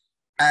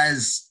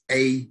as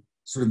a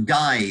sort of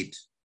guide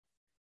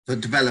for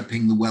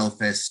developing the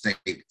welfare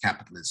state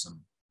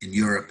capitalism in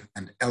Europe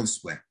and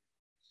elsewhere.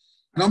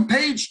 And on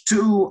page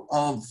 2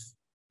 of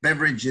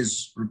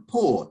Beveridge's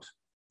report,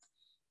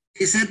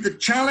 he said the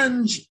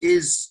challenge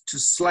is to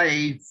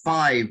slay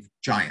 5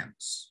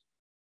 giants.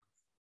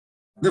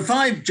 The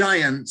 5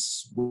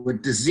 giants were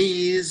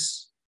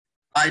disease,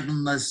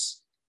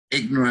 idleness,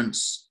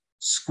 ignorance,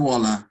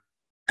 squalor,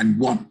 and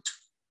want.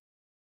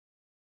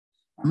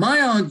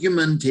 My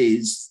argument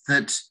is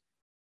that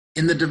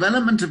in the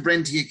development of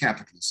rentier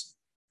capitalism,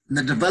 in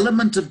the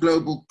development of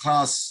global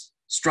class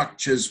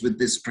structures with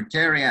this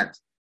precariat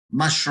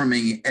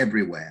mushrooming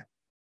everywhere,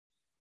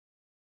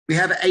 we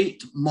have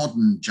 8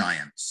 modern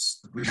giants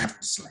that we have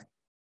to slay.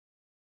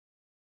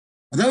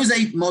 Those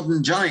 8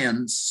 modern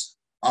giants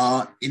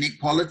are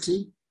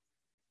inequality,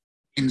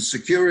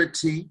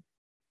 insecurity,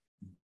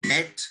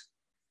 debt,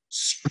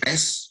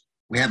 stress.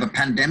 We have a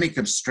pandemic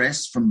of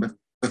stress from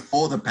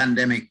before the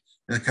pandemic,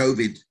 the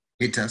COVID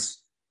hit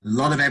us. A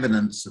lot of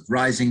evidence of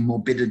rising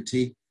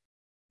morbidity,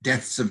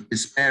 deaths of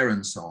despair,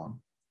 and so on.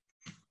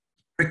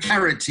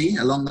 Precarity,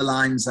 along the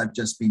lines I've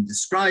just been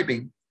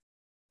describing.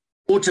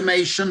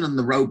 Automation and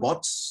the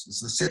robots is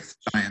the 6th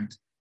giant.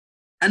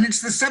 And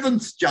it's the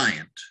 7th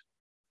giant,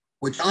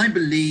 which I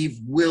believe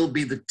will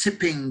be the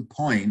tipping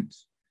point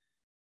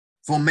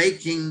for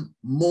making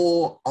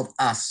more of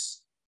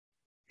us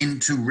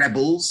into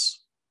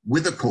rebels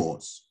with a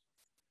cause.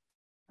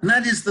 And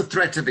that is the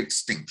threat of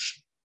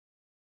extinction.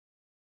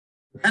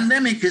 The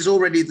pandemic is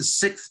already the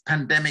 6th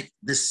pandemic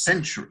this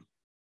century.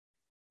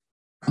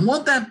 And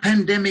what that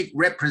pandemic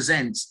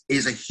represents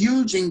is a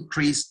huge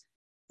increase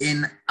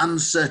in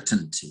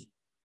uncertainty.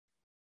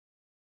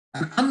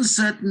 And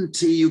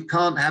uncertainty, you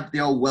can't have the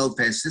old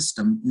welfare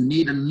system. You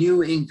need a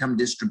new income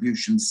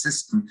distribution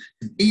system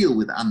to deal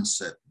with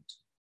uncertainty.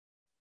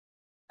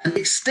 And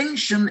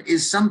extinction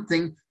is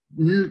something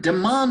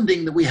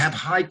demanding that we have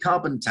high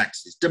carbon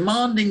taxes,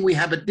 demanding we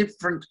have a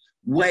different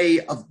way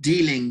of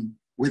dealing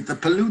with the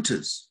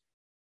polluters.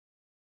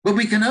 But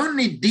we can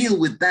only deal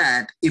with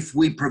that if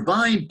we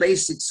provide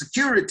basic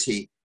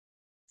security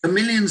for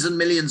millions and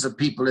millions of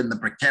people in the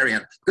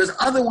precariat, because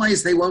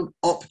otherwise they won't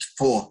opt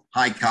for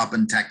high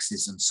carbon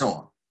taxes and so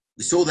on.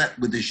 We saw that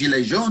with the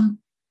Gilets jaunes,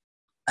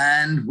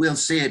 and we'll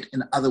see it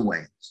in other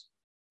ways.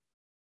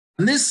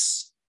 And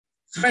this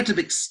threat of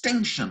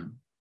extinction,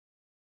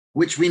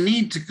 which we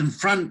need to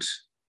confront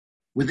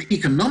with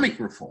economic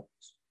reforms,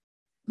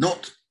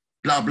 not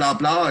blah, blah,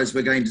 blah, as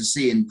we're going to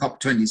see in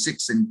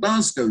COP26 in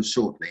Glasgow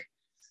shortly,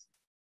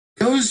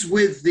 goes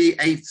with the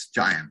 8th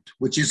giant,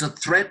 which is a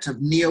threat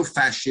of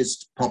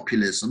neo-fascist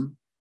populism,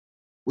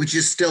 which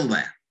is still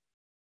there.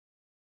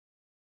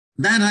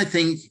 That, I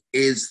think,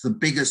 is the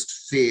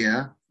biggest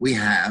fear we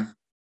have,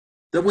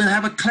 that we'll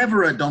have a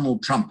cleverer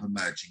Donald Trump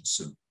emerging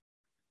soon.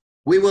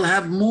 We will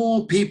have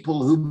more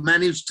people who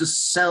manage to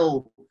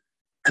sell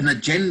an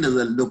agenda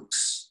that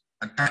looks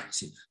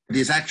attractive, but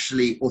is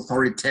actually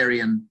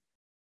authoritarian,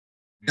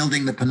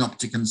 building the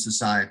panopticon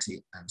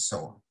society, and so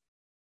on.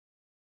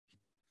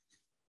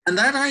 And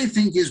that, I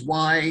think, is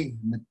why,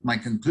 my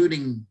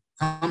concluding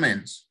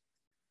comments,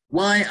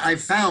 why I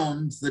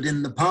found that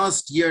in the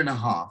past year and a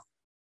half,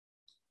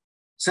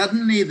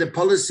 suddenly the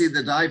policy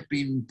that I've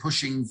been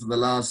pushing for the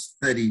last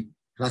 30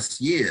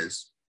 plus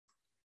years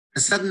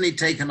has suddenly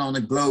taken on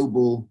a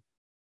global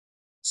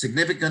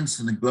significance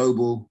and a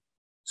global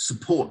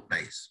support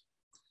base.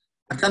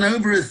 I've done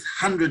over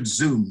 100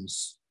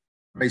 Zooms,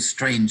 very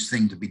strange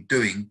thing to be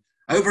doing,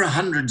 over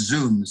 100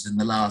 Zooms in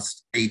the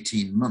last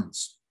 18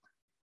 months.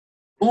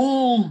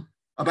 All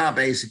about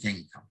basic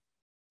income.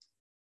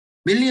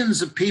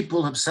 Millions of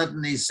people have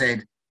suddenly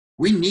said,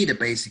 we need a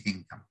basic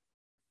income.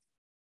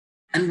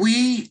 And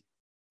we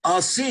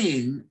are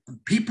seeing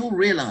people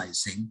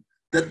realizing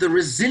that the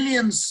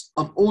resilience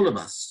of all of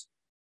us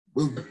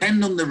will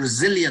depend on the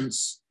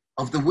resilience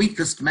of the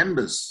weakest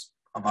members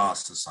of our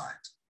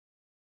society.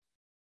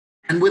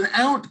 And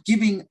without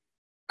giving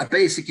a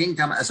basic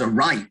income as a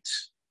right,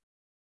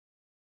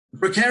 the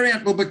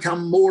precariat will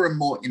become more and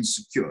more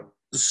insecure.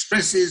 The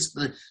stresses,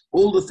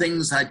 all the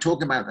things I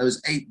talk about,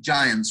 those 8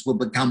 giants, will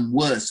become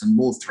worse and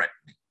more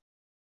threatening.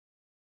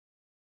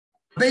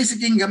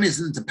 Basic income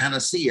isn't a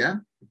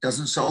panacea. It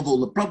doesn't solve all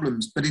the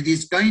problems, but it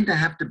is going to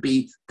have to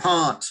be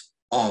part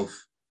of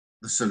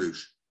the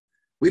solution.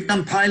 We've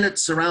done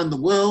pilots around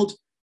the world,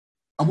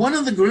 and one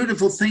of the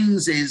beautiful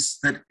things is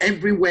that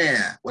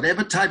everywhere,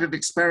 whatever type of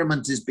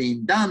experiment is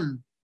being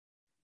done,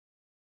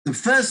 the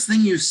first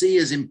thing you see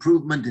is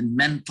improvement in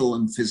mental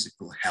and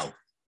physical health.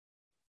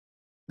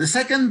 The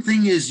second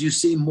thing is you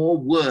see more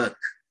work,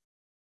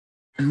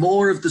 and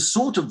more of the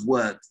sort of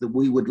work that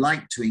we would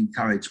like to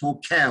encourage, more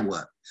care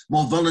work,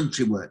 more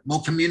voluntary work,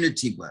 more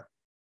community work.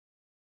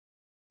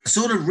 A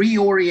sort of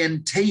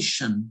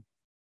reorientation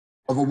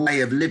of a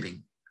way of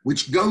living,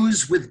 which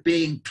goes with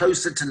being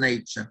closer to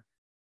nature,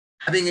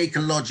 having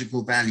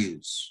ecological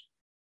values.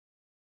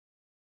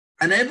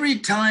 And every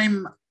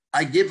time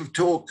I give a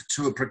talk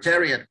to a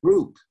precariat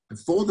group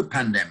before the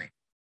pandemic,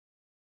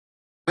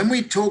 when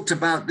we talked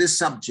about this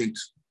subject,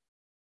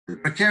 the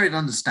precariat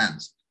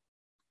understands.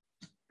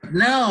 But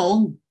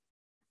now,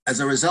 as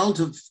a result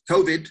of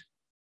COVID,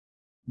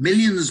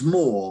 millions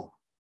more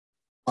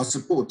are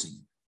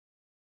supporting.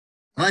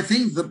 And I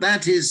think that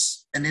that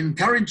is an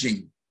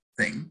encouraging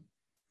thing.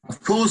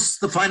 Of course,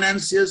 the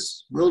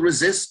financiers will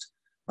resist.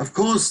 Of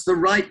course, the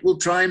right will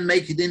try and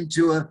make it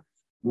into a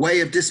way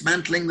of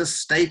dismantling the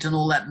state and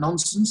all that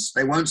nonsense.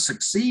 They won't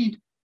succeed,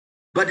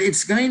 but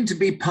it's going to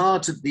be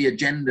part of the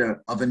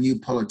agenda of a new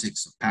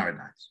politics of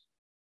paradise.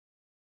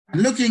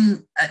 And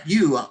looking at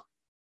you,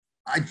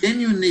 I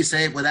genuinely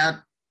say it without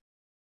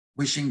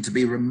wishing to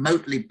be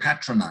remotely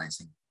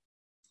patronizing.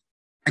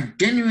 I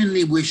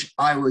genuinely wish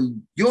I were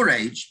your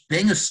age,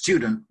 being a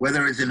student,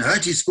 whether it's in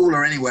Hertie School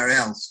or anywhere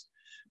else,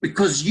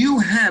 because you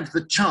have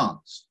the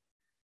chance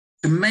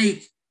to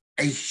make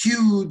a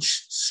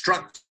huge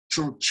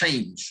structural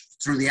change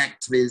through the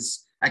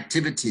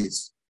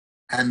activities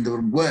and the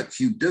work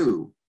you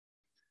do.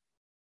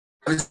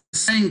 I was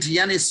saying to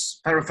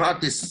Yanis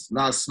Varoufakis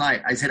last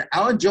night, I said,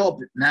 our job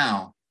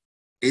now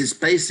is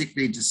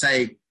basically to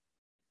say,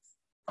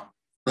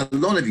 a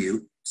lot of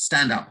you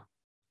stand up.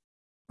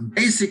 And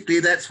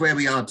basically, that's where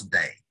we are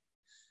today.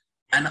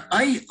 And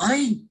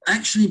I'm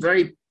actually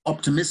very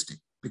optimistic,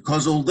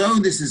 because although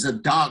this is a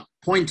dark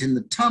point in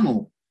the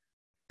tunnel,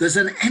 there's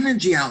an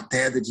energy out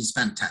there that is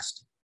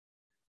fantastic.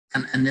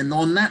 And then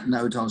on that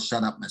note, I'll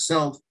shut up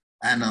myself.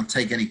 and I'll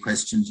take any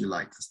questions you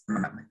like to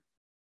throw at me.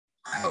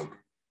 I hope.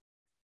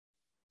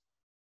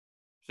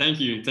 Thank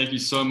you. Thank you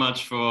so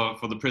much for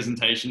the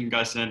presentation,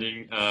 Guy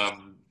Standing.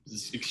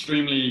 It's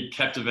extremely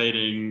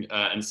captivating,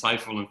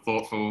 insightful, and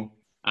thoughtful.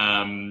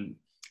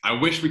 I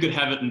wish we could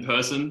have it in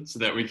person so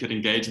that we could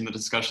engage in the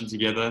discussion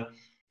together.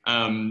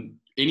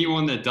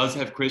 Anyone that does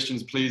have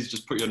questions, please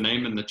just put your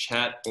name in the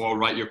chat or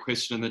write your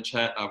question in the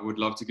chat. I would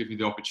love to give you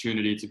the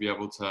opportunity to be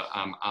able to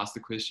ask the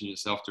question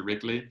yourself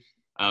directly.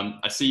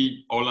 I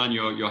see, Olan,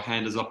 your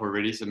hand is up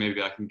already, so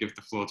maybe I can give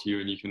the floor to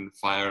you and you can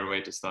fire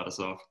away to start us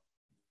off.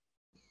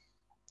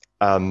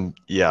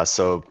 Yeah,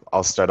 so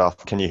I'll start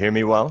off. Can you hear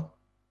me well?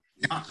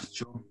 Yeah,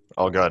 sure.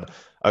 All good.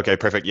 Okay,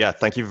 perfect. Yeah,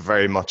 thank you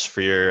very much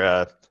for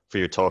your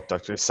talk,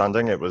 Dr.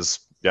 Standing. It was,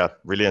 yeah,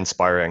 really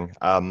inspiring.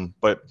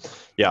 But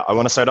yeah, I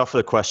want to start off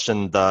with a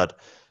question that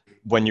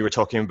when you were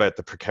talking about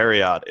the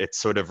precariat, it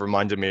sort of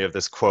reminded me of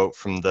this quote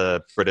from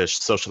the British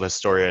social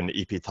historian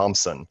E.P.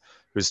 Thompson,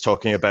 who's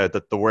talking about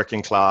that the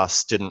working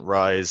class didn't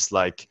rise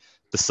like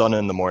the sun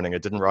in the morning.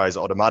 It didn't rise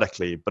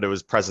automatically, but it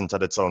was present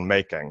at its own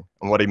making.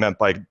 And what he meant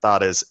by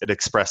that is it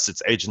expressed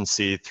its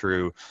agency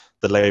through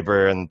the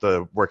labor and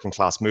the working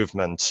class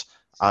movement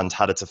and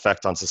had its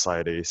effect on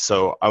society.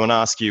 So I want to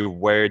ask you,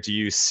 where are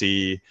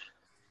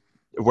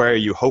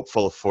you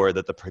hopeful for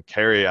that the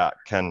precariat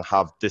can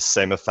have this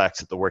same effect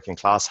that the working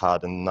class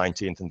had in the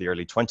 19th and the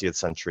early 20th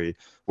century?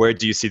 Where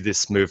do you see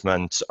this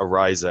movement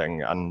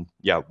arising? And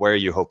yeah, where are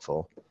you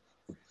hopeful?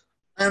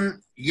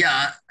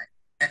 Yeah,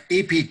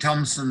 E.P.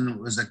 Thompson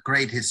was a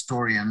great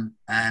historian,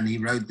 and he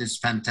wrote this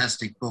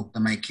fantastic book, The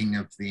Making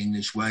of the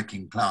English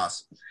Working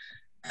Class.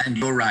 And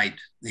you're right,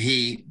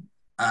 he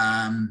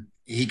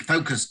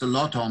focused a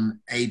lot on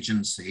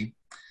agency.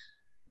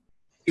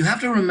 You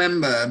have to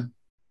remember,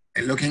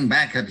 looking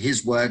back at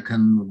his work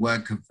and the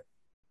work of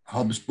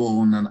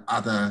Hobsbawm and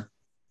other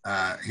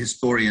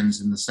historians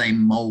in the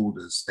same mold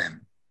as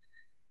them,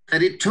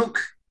 that it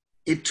took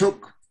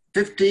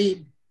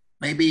 50,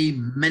 maybe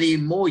many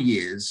more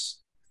years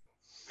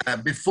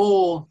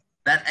before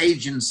that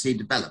agency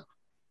developed.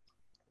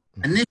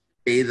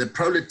 Initially, the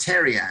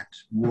proletariat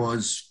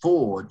was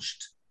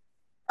forged,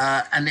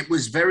 and it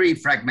was very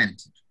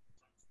fragmented,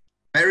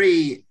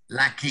 very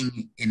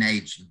lacking in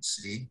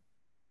agency,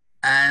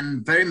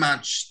 and very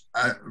much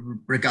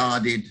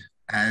regarded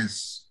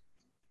as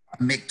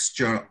a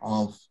mixture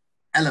of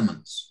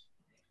elements.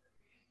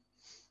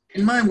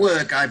 In my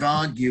work, I've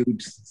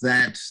argued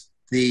that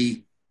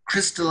the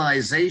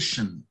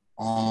crystallization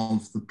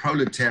of the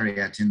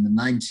proletariat in the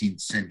 19th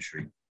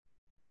century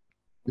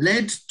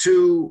led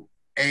to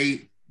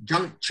a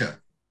juncture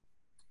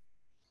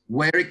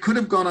where it could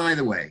have gone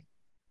either way.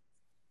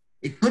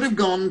 It could have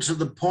gone to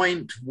the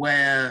point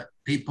where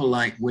people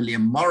like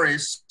William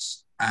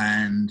Morris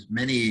and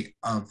many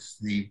of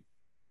the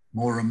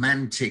more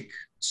romantic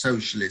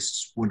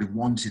socialists would have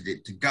wanted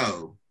it to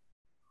go,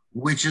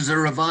 which is a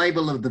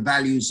revival of the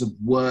values of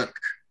work,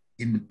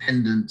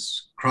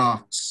 independence,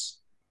 crafts,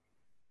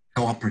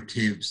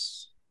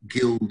 cooperatives,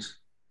 guild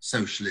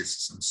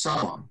socialists, and so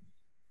on.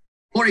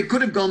 Or it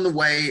could have gone the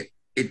way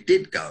it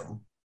did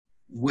go,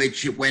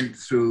 which it went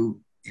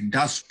through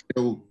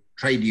industrial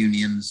trade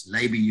unions,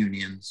 labor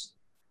unions,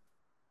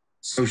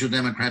 social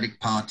democratic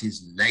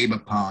parties, labor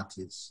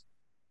parties,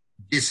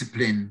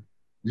 discipline,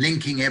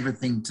 linking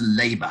everything to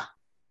labor.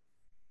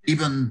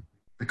 Even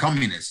the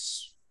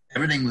communists,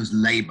 everything was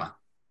labor.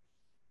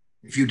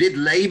 If you did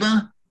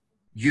labor,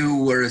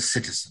 you were a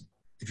citizen.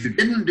 If you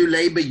didn't do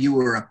labor, you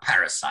were a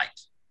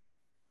parasite.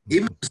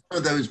 Even some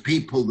of those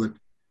people that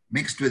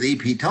mixed with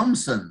E.P.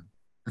 Thompson,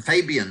 the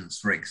Fabians,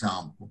 for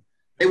example,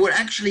 they were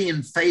actually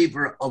in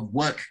favor of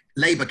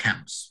labor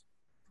camps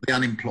for the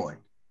unemployed.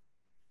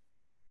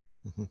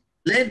 Mm-hmm.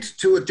 Led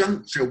to a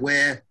juncture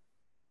where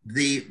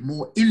the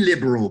more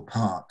illiberal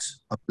part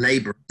of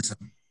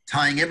laborism,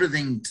 tying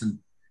everything to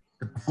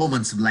the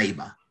performance of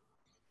labor,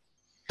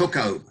 took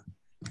over.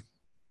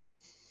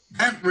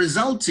 That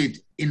resulted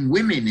in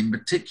women in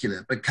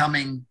particular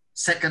becoming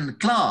second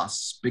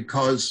class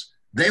because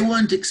they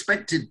weren't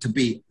expected to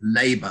be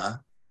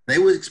labor, they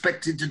were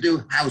expected to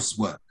do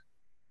housework,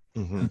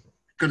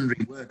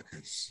 secondary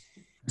workers,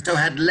 so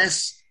had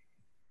less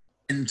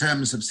in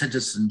terms of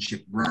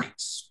citizenship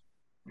rights.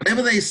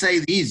 Whatever they say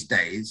these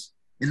days,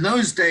 in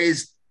those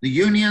days, the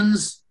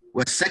unions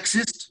were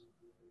sexist,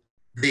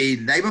 the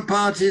labor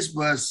parties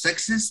were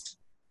sexist,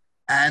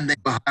 and they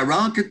were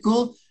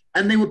hierarchical,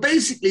 and they were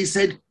basically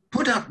said,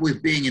 put up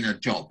with being in a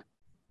job.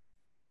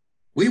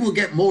 We will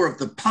get more of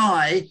the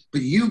pie,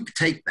 but you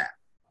take that.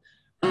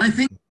 And I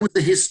think with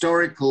the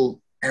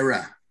historical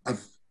era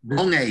of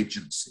wrong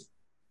agency,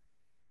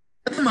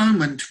 at the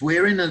moment,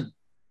 we're in a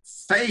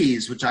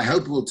phase which I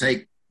hope will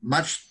take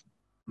much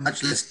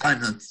less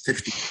time than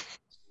 50.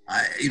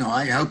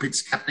 I hope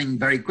it's happening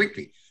very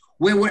quickly,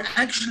 where we're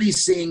actually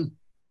seeing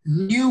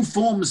new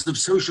forms of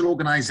social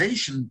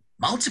organization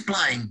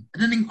multiplying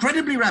at an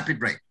incredibly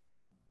rapid rate.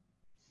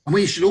 And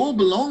we should all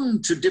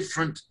belong to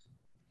different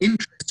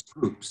interest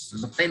groups.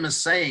 There's a famous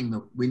saying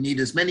that we need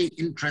as many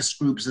interest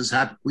groups as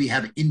we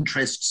have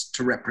interests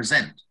to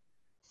represent.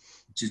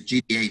 which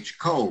is GDH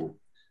coal.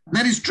 And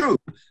that is true.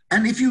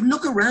 And if you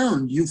look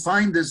around, you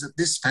find there's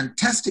this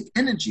fantastic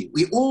energy.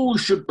 We all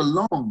should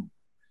belong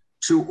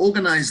to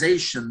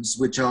organizations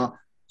which are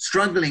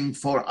struggling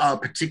for our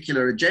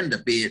particular agenda,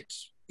 be it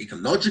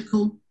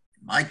ecological.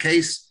 In my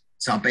case,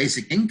 it's our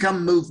basic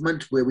income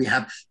movement, where we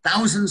have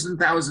thousands and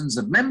thousands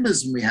of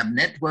members and we have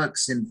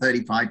networks in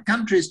 35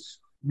 countries.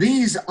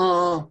 These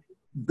are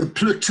the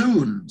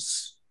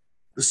platoons,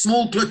 the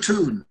small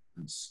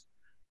platoons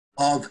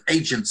of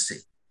agency.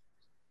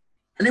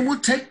 And it will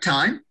take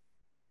time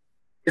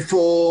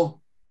before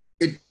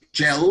it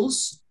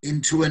gels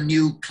into a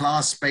new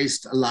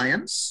class-based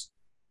alliance,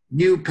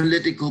 new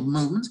political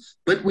movements,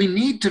 but we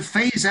need to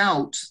phase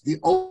out the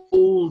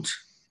old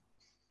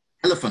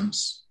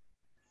elephants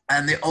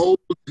and the old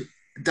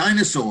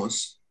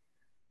dinosaurs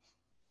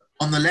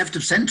on the left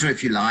of center,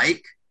 if you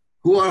like,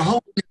 who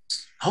are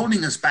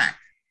holding us back.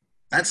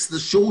 That's the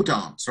short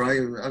answer.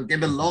 I'll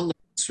give a long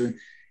answer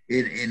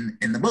in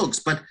the books,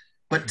 but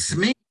to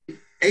me,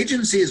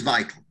 agency is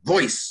vital.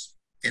 Voice,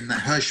 in the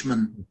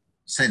Hirschman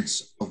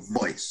sense of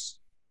voice.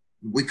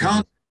 We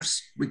can't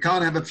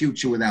have a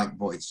future without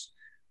voice.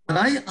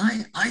 But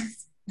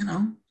you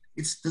know,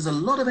 there's a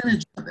lot of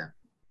energy out there.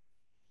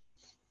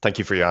 Thank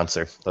you for your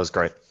answer. That was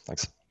great.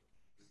 Thanks.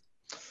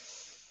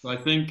 So I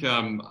think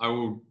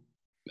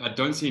I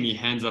don't see any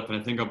hands up, and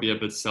I think I'll be a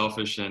bit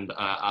selfish and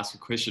ask a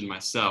question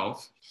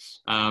myself.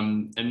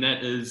 And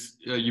that is,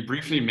 you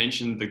briefly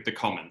mentioned the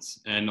commons,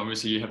 and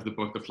obviously you have the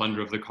book, The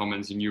Plunder of the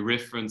Commons, and you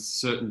reference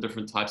certain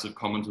different types of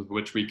commons with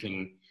which we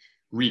can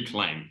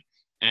reclaim.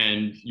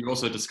 And you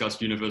also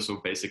discussed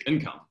universal basic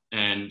income.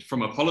 And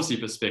from a policy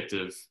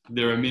perspective,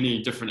 there are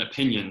many different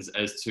opinions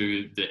as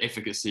to the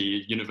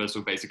efficacy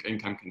universal basic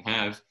income can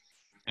have.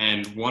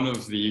 And one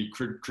of the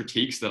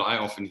critiques that I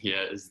often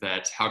hear is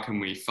that how can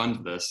we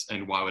fund this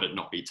and why would it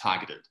not be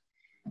targeted?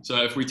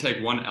 So if we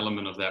take one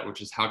element of that,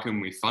 which is how can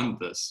we fund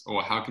this,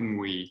 or how can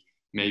we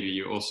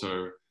maybe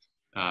also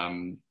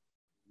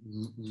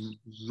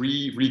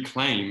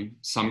reclaim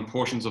some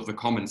portions of the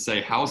commons, say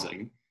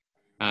housing,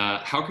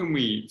 how can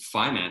we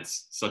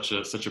finance such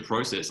a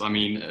process? I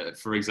mean,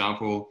 for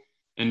example,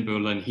 in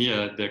Berlin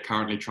here, they're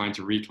currently trying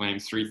to reclaim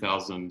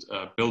 3,000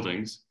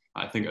 buildings.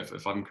 I think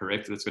if I'm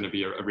correct, there's going to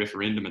be a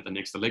referendum at the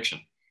next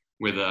election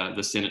whether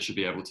the Senate should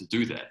be able to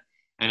do that.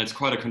 And it's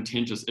quite a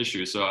contentious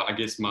issue. So I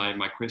guess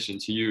my question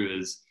to you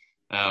is,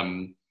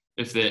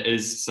 if there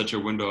is such a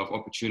window of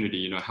opportunity,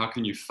 you know, how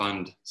can you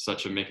fund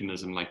such a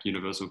mechanism like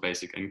universal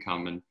basic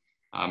income? And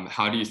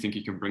how do you think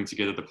you can bring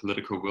together the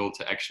political will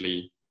to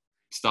actually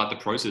start the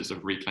process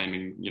of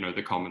reclaiming, you know,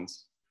 the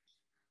commons?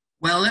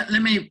 Well,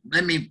 let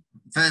me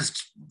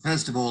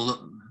first of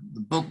all,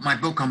 my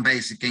book on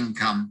basic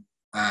income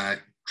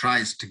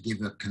tries to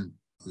give a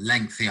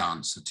lengthy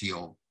answer to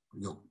your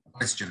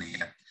question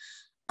here.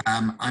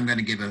 I'm going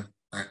to give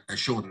a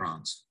shorter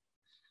answer.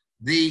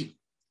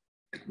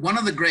 One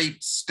of the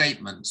great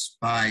statements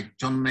by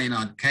John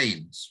Maynard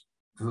Keynes,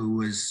 who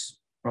was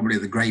probably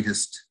the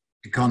greatest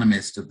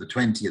economist of the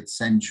 20th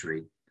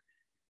century,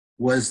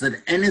 was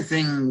that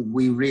anything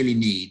we really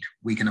need,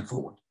 we can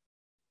afford.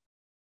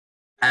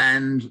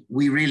 And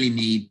we really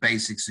need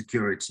basic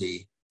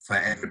security for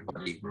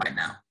everybody right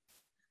now.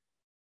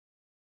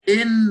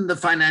 In the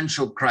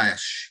financial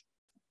crash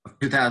of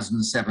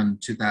 2007,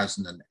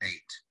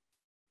 2008,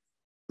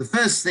 the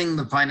first thing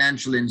the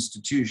financial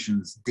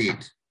institutions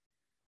did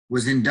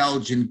was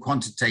indulge in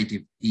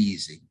quantitative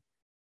easing,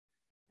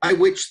 by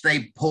which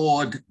they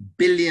poured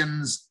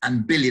billions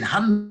and billions,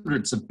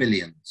 hundreds of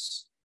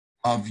billions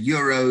of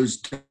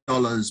euros,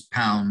 dollars,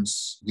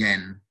 pounds,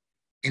 yen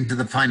into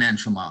the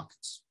financial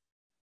markets.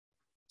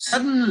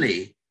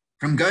 Suddenly,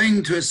 from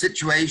going to a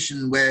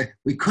situation where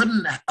we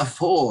couldn't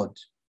afford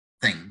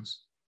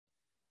things,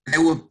 they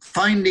were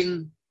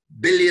finding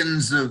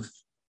billions of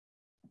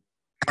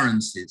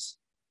currencies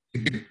to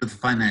give to the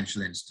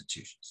financial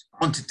institutions,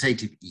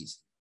 quantitative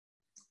easing.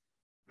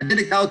 I did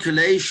a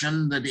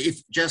calculation that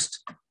if just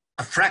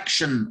a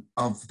fraction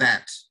of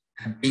that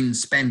had been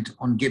spent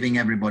on giving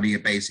everybody a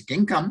basic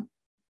income,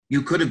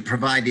 you could have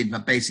provided a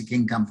basic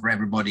income for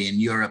everybody in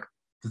Europe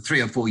for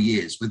 3 or 4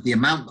 years with the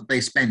amount that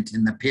they spent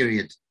in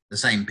the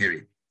same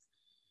period.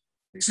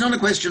 It's not a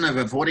question of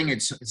affording,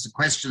 it's a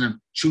question of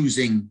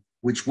choosing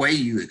which way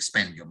you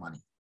expend your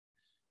money.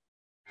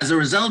 As a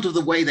result of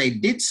the way they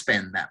did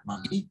spend that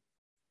money,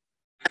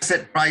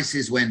 asset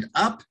prices went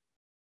up,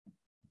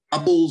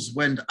 bubbles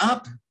went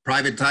up,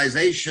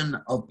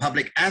 privatization of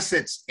public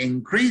assets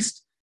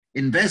increased,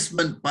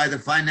 investment by the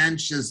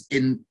financiers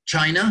in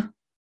China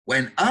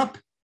went up,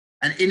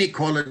 and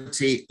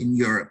inequality in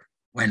Europe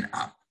went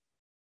up.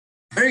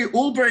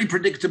 All very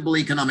predictable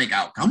economic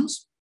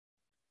outcomes.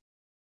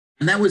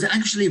 And that was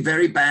actually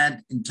very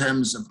bad in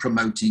terms of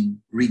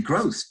promoting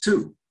regrowth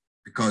too,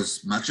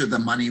 because much of the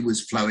money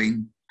was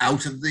flowing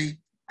out of the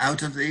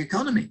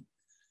economy.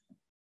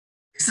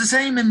 It's the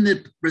same in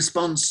the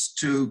response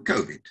to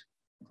COVID.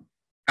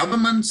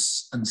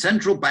 Governments and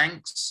central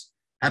banks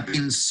have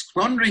been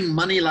squandering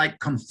money like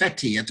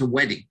confetti at a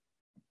wedding.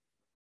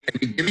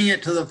 They've been giving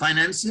it to the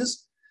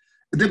financiers,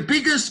 The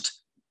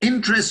biggest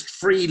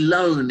interest-free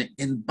loan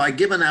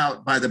given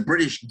out by the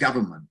British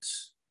government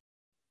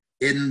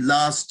in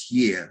last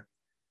year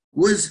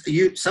was,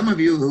 some of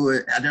you who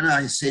are, I don't know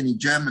if I see any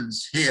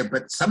Germans here,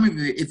 but some of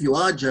you, if you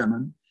are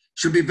German,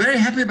 should be very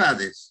happy about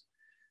this,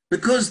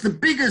 because the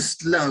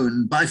biggest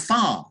loan by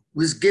far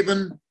was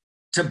given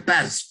to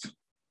BASF,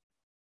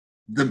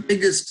 the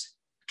biggest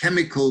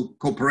chemical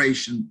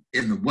corporation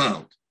in the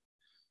world,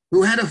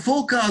 who had a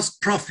forecast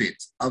profit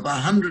of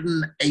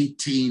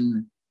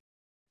 118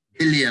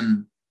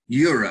 billion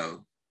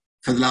euro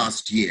for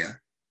last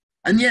year.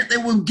 And yet they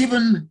were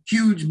given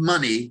huge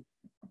money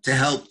to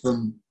help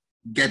them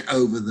get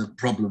over the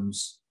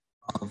problems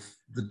of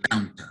the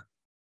downturn.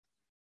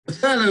 The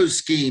furlough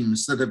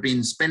schemes that have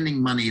been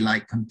spending money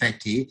like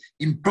confetti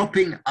in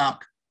propping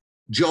up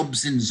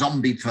jobs in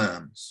zombie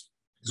firms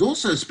is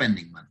also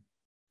spending money.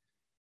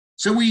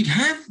 So we'd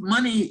have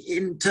money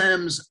in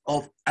terms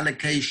of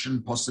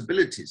allocation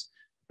possibilities.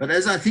 But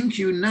as I think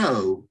you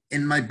know,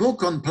 in my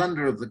book on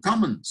Plunder of the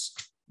Commons,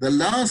 the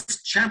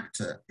last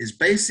chapter is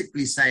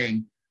basically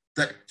saying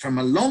that from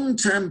a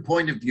long-term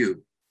point of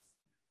view,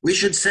 we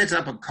should set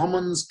up a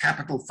commons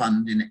capital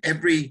fund in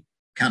every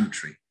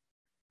country,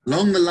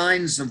 along the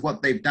lines of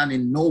what they've done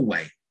in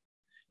Norway.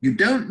 You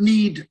don't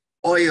need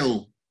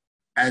oil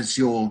as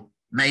your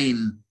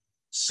main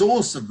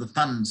source of the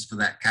funds for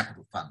that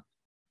capital fund.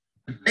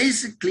 But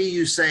basically,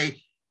 you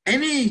say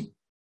any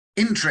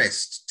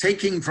interest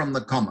taking from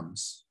the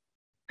commons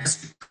has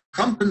to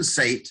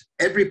compensate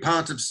every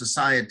part of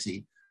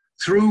society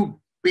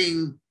through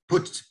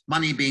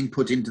money being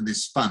put into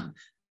this fund.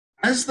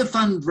 As the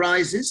fund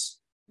rises,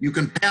 you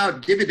can pay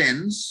out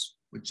dividends,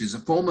 which is a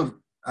form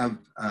of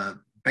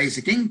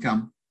basic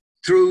income,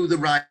 through the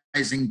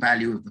rising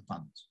value of the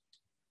fund.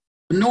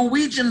 The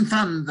Norwegian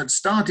fund that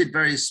started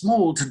very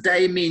small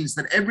today means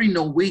that every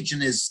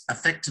Norwegian is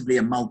effectively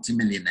a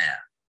multimillionaire.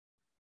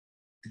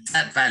 It's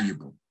that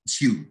valuable, it's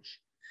huge.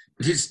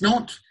 But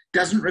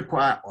doesn't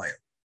require oil.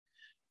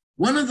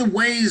 One of the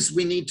ways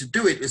we need to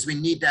do it is we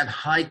need to have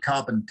high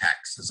carbon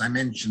tax, as I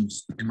mentioned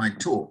in my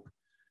talk.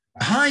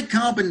 A high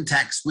carbon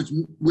tax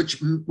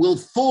which will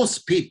force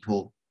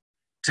people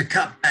to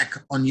cut back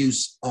on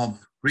use of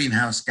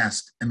greenhouse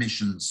gas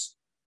emissions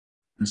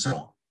and so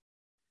on.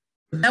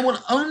 But that will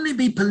only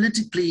be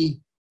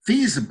politically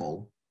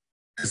feasible,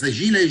 as the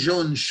Gilets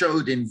jaunes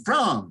showed in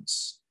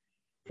France,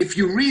 if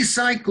you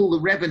recycle the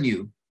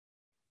revenue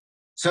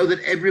so that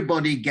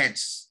everybody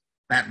gets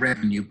that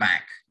revenue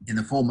back in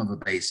the form of a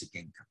basic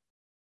income.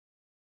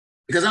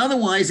 Because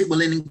otherwise it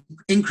will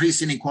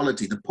increase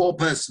inequality. The poor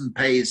person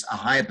pays a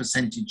higher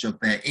percentage of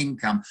their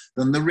income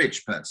than the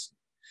rich person.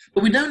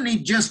 But we don't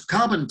need just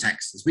carbon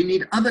taxes. We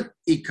need other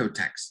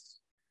eco-taxes.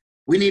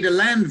 We need a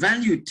land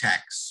value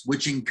tax,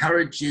 which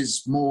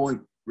encourages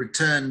more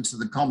return to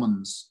the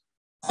commons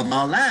of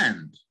our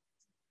land.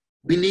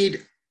 We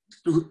need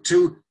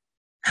to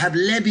have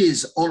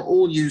levies on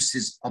all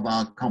uses of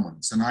our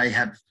commons. And I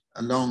have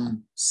a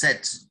long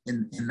set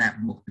in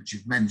that book that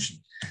you've mentioned.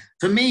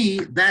 For me,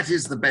 that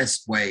is the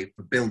best way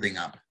for building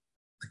up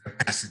the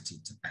capacity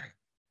to pay.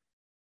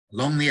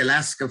 Along the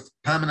Alaska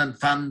Permanent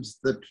Fund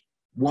that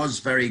was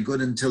very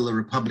good until the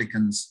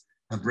Republicans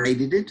have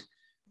raided it,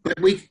 but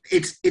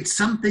it's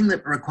something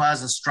that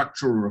requires a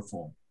structural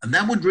reform. And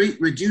that would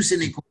reduce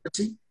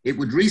inequality, it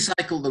would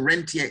recycle the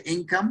rentier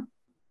income,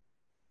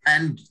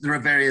 and there are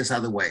various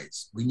other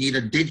ways. We need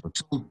a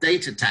digital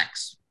data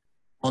tax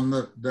on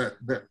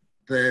the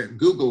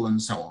Google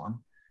and so on,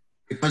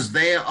 because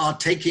they are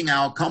taking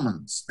our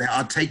commons, they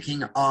are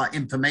taking our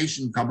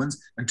information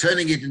commons and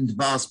turning it into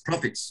vast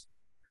profits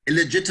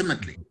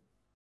illegitimately.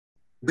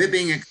 We're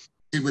being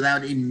exploited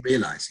without even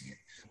realizing it.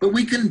 But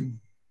we can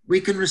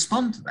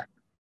respond to that.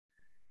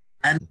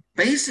 And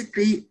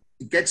basically,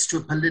 it gets to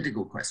a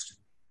political question.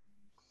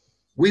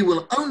 We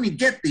will only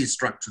get these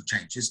structural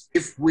changes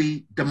if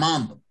we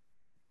demand them.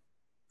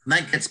 And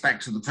that gets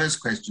back to the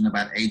first question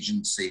about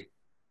agency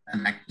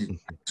and active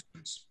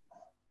actions.